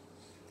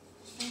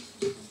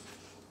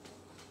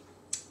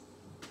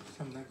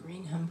 From the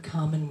Greenham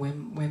Common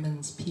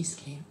Women's Peace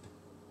Camp.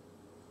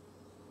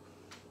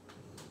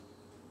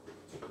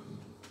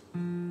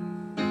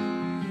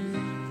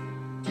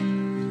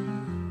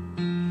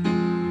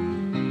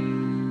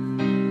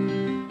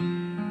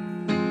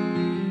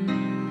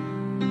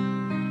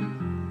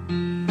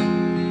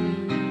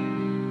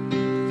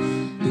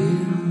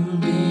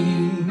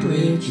 Building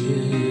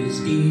bridges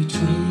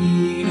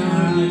between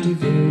our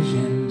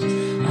divisions,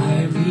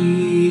 I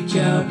reach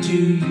out to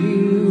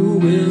you.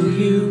 Will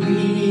you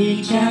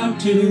reach out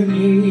to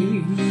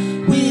me?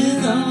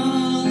 With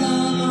all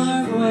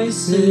our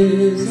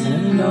voices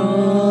and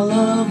all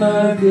of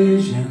our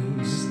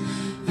visions,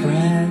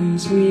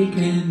 friends, we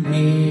can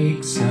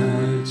make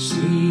such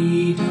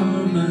sweet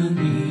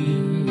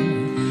harmony.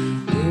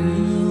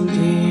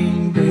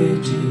 Building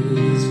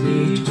bridges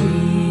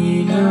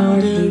between our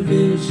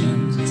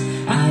divisions,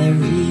 I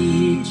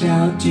reach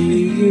out to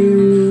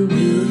you.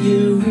 Will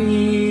you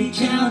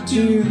reach out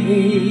to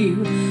me?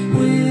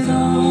 With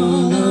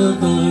all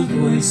of our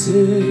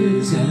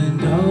voices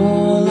and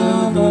all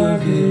of our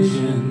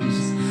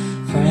visions,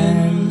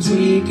 friends,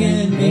 we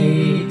can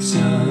make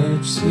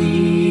such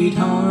sweet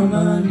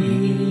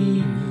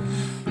harmony.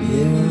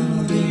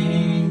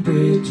 Building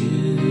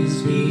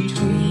bridges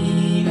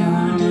between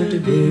our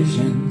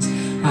divisions,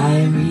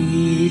 I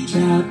reach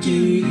out to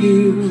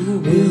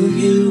you. Will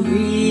you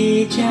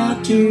reach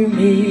out to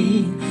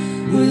me?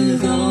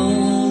 With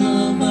all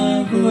of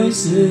our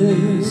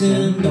voices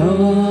and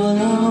all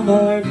of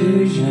our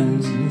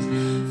visions,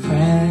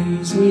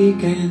 friends, we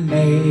can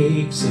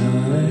make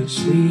such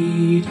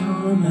sweet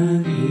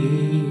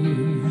harmony.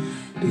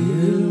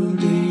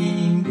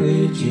 Building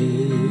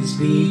bridges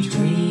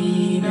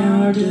between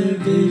our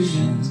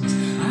divisions,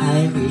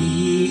 I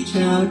reach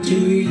out to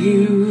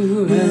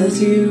you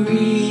as you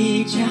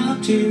reach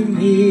out to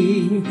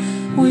me.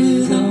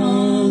 With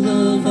all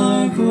of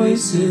our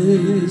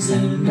voices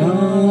and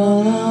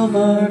all of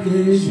our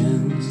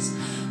visions,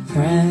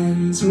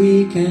 friends,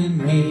 we can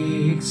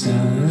make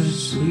such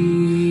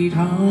sweet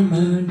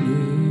harmony.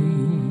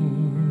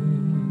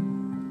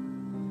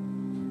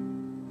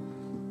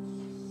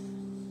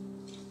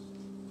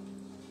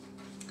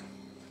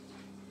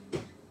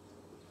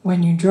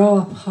 When you draw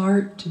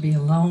apart to be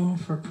alone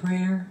for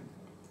prayer,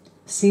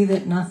 see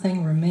that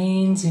nothing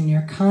remains in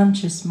your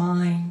conscious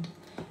mind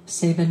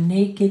save a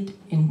naked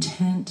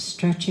intent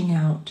stretching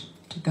out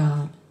to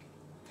God.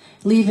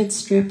 Leave it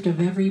stripped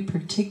of every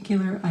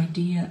particular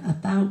idea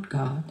about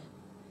God,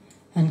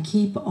 and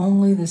keep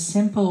only the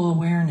simple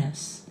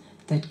awareness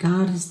that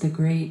God is the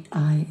great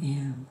I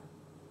am.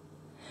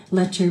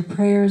 Let your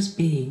prayers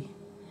be,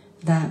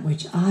 that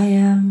which I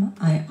am,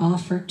 I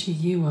offer to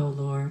you, O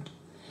Lord,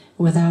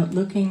 without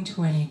looking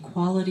to any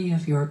quality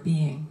of your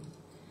being,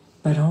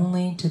 but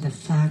only to the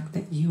fact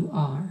that you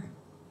are,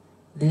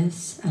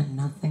 this and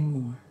nothing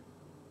more.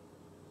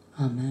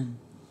 Amen.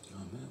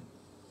 Amen.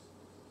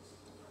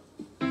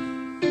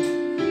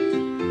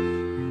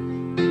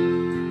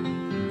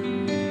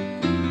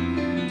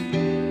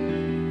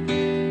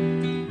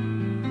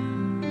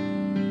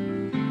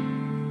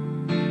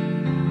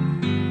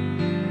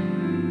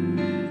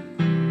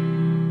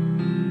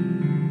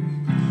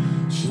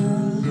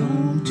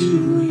 Shalom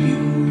to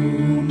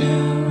you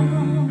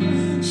now.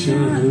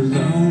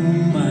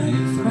 Shalom, my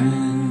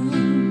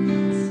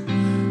friends.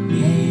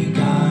 May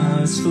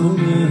God's full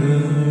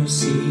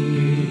mercies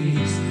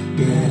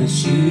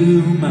bless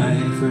you, my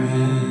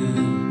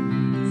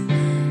friend,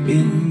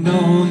 in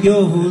all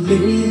your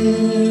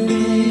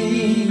living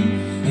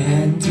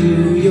and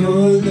through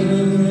your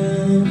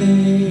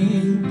loving.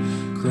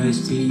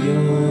 Christ be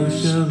your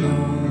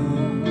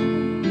shalom.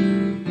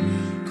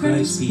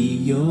 Christ be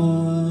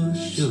your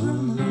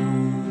shalom.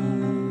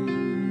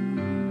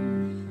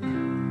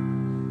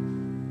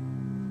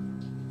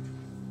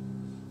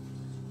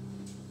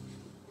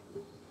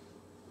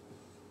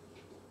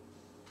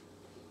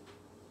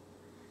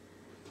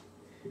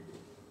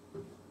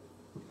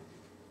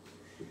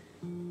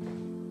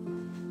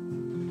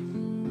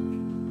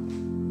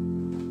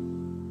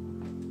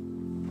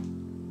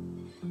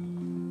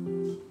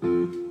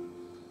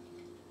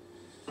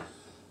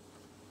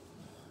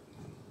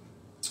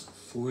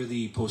 For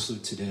the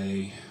postlude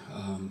today,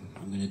 I'm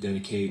going to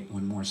dedicate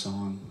one more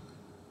song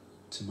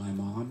to my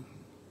mom.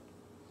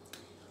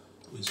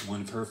 It was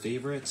one of her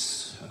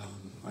favorites.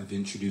 I've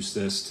introduced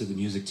this to the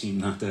music team,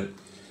 not that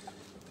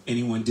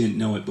anyone didn't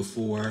know it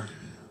before,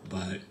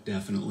 but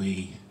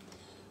definitely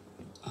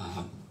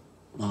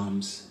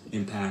Mom's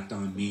impact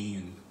on me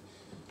and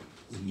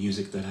the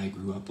music that I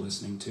grew up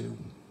listening to.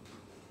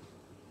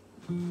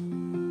 Raindrops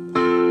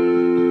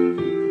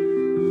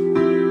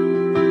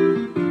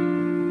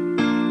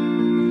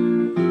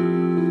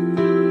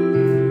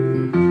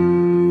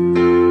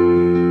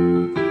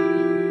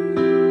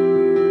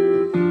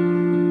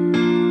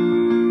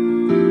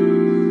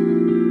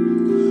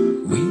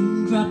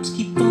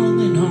keep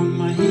falling on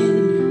my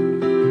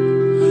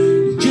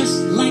head,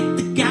 just like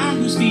the guy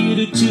whose feet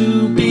are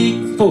too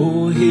big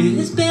for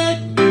his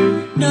bed.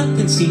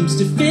 Nothing seems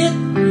to fit.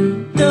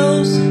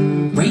 Those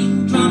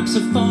raindrops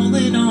are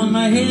falling on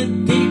my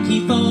head, they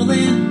keep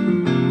falling.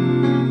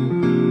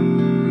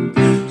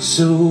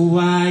 So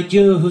I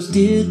just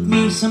did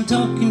me some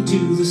talking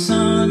to the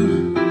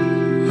sun,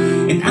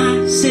 and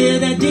I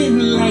said I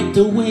didn't like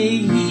the way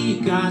he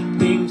got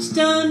things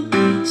done.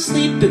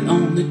 Sleeping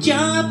on the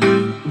job,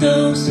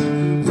 those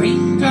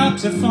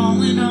raindrops are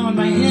falling on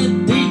my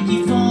head, they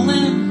keep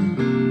falling.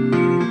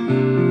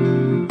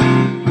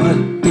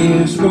 But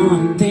there's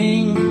one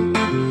thing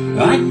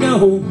I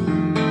know,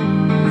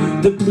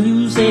 the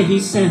blues they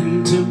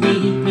send to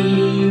meet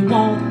me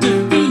won't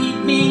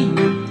defeat me.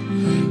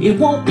 It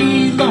won't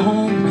be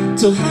long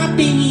till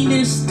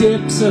happiness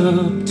steps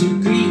up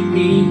to greet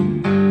me.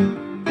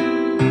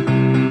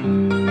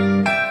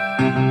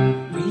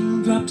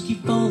 Raindrops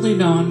keep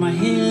falling on my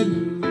head,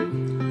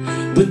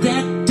 but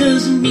that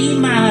doesn't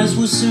mean my eyes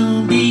will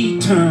soon be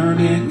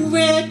turning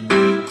red.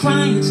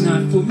 Crying's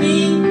not for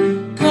me,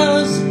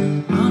 'cause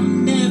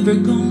I'm never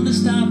gonna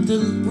stop the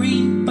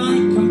rain by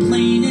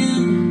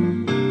complaining.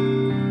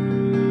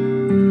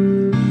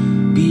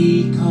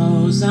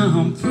 Because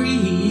I'm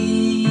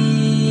free,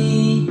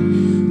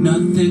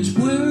 nothing's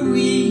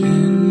worrying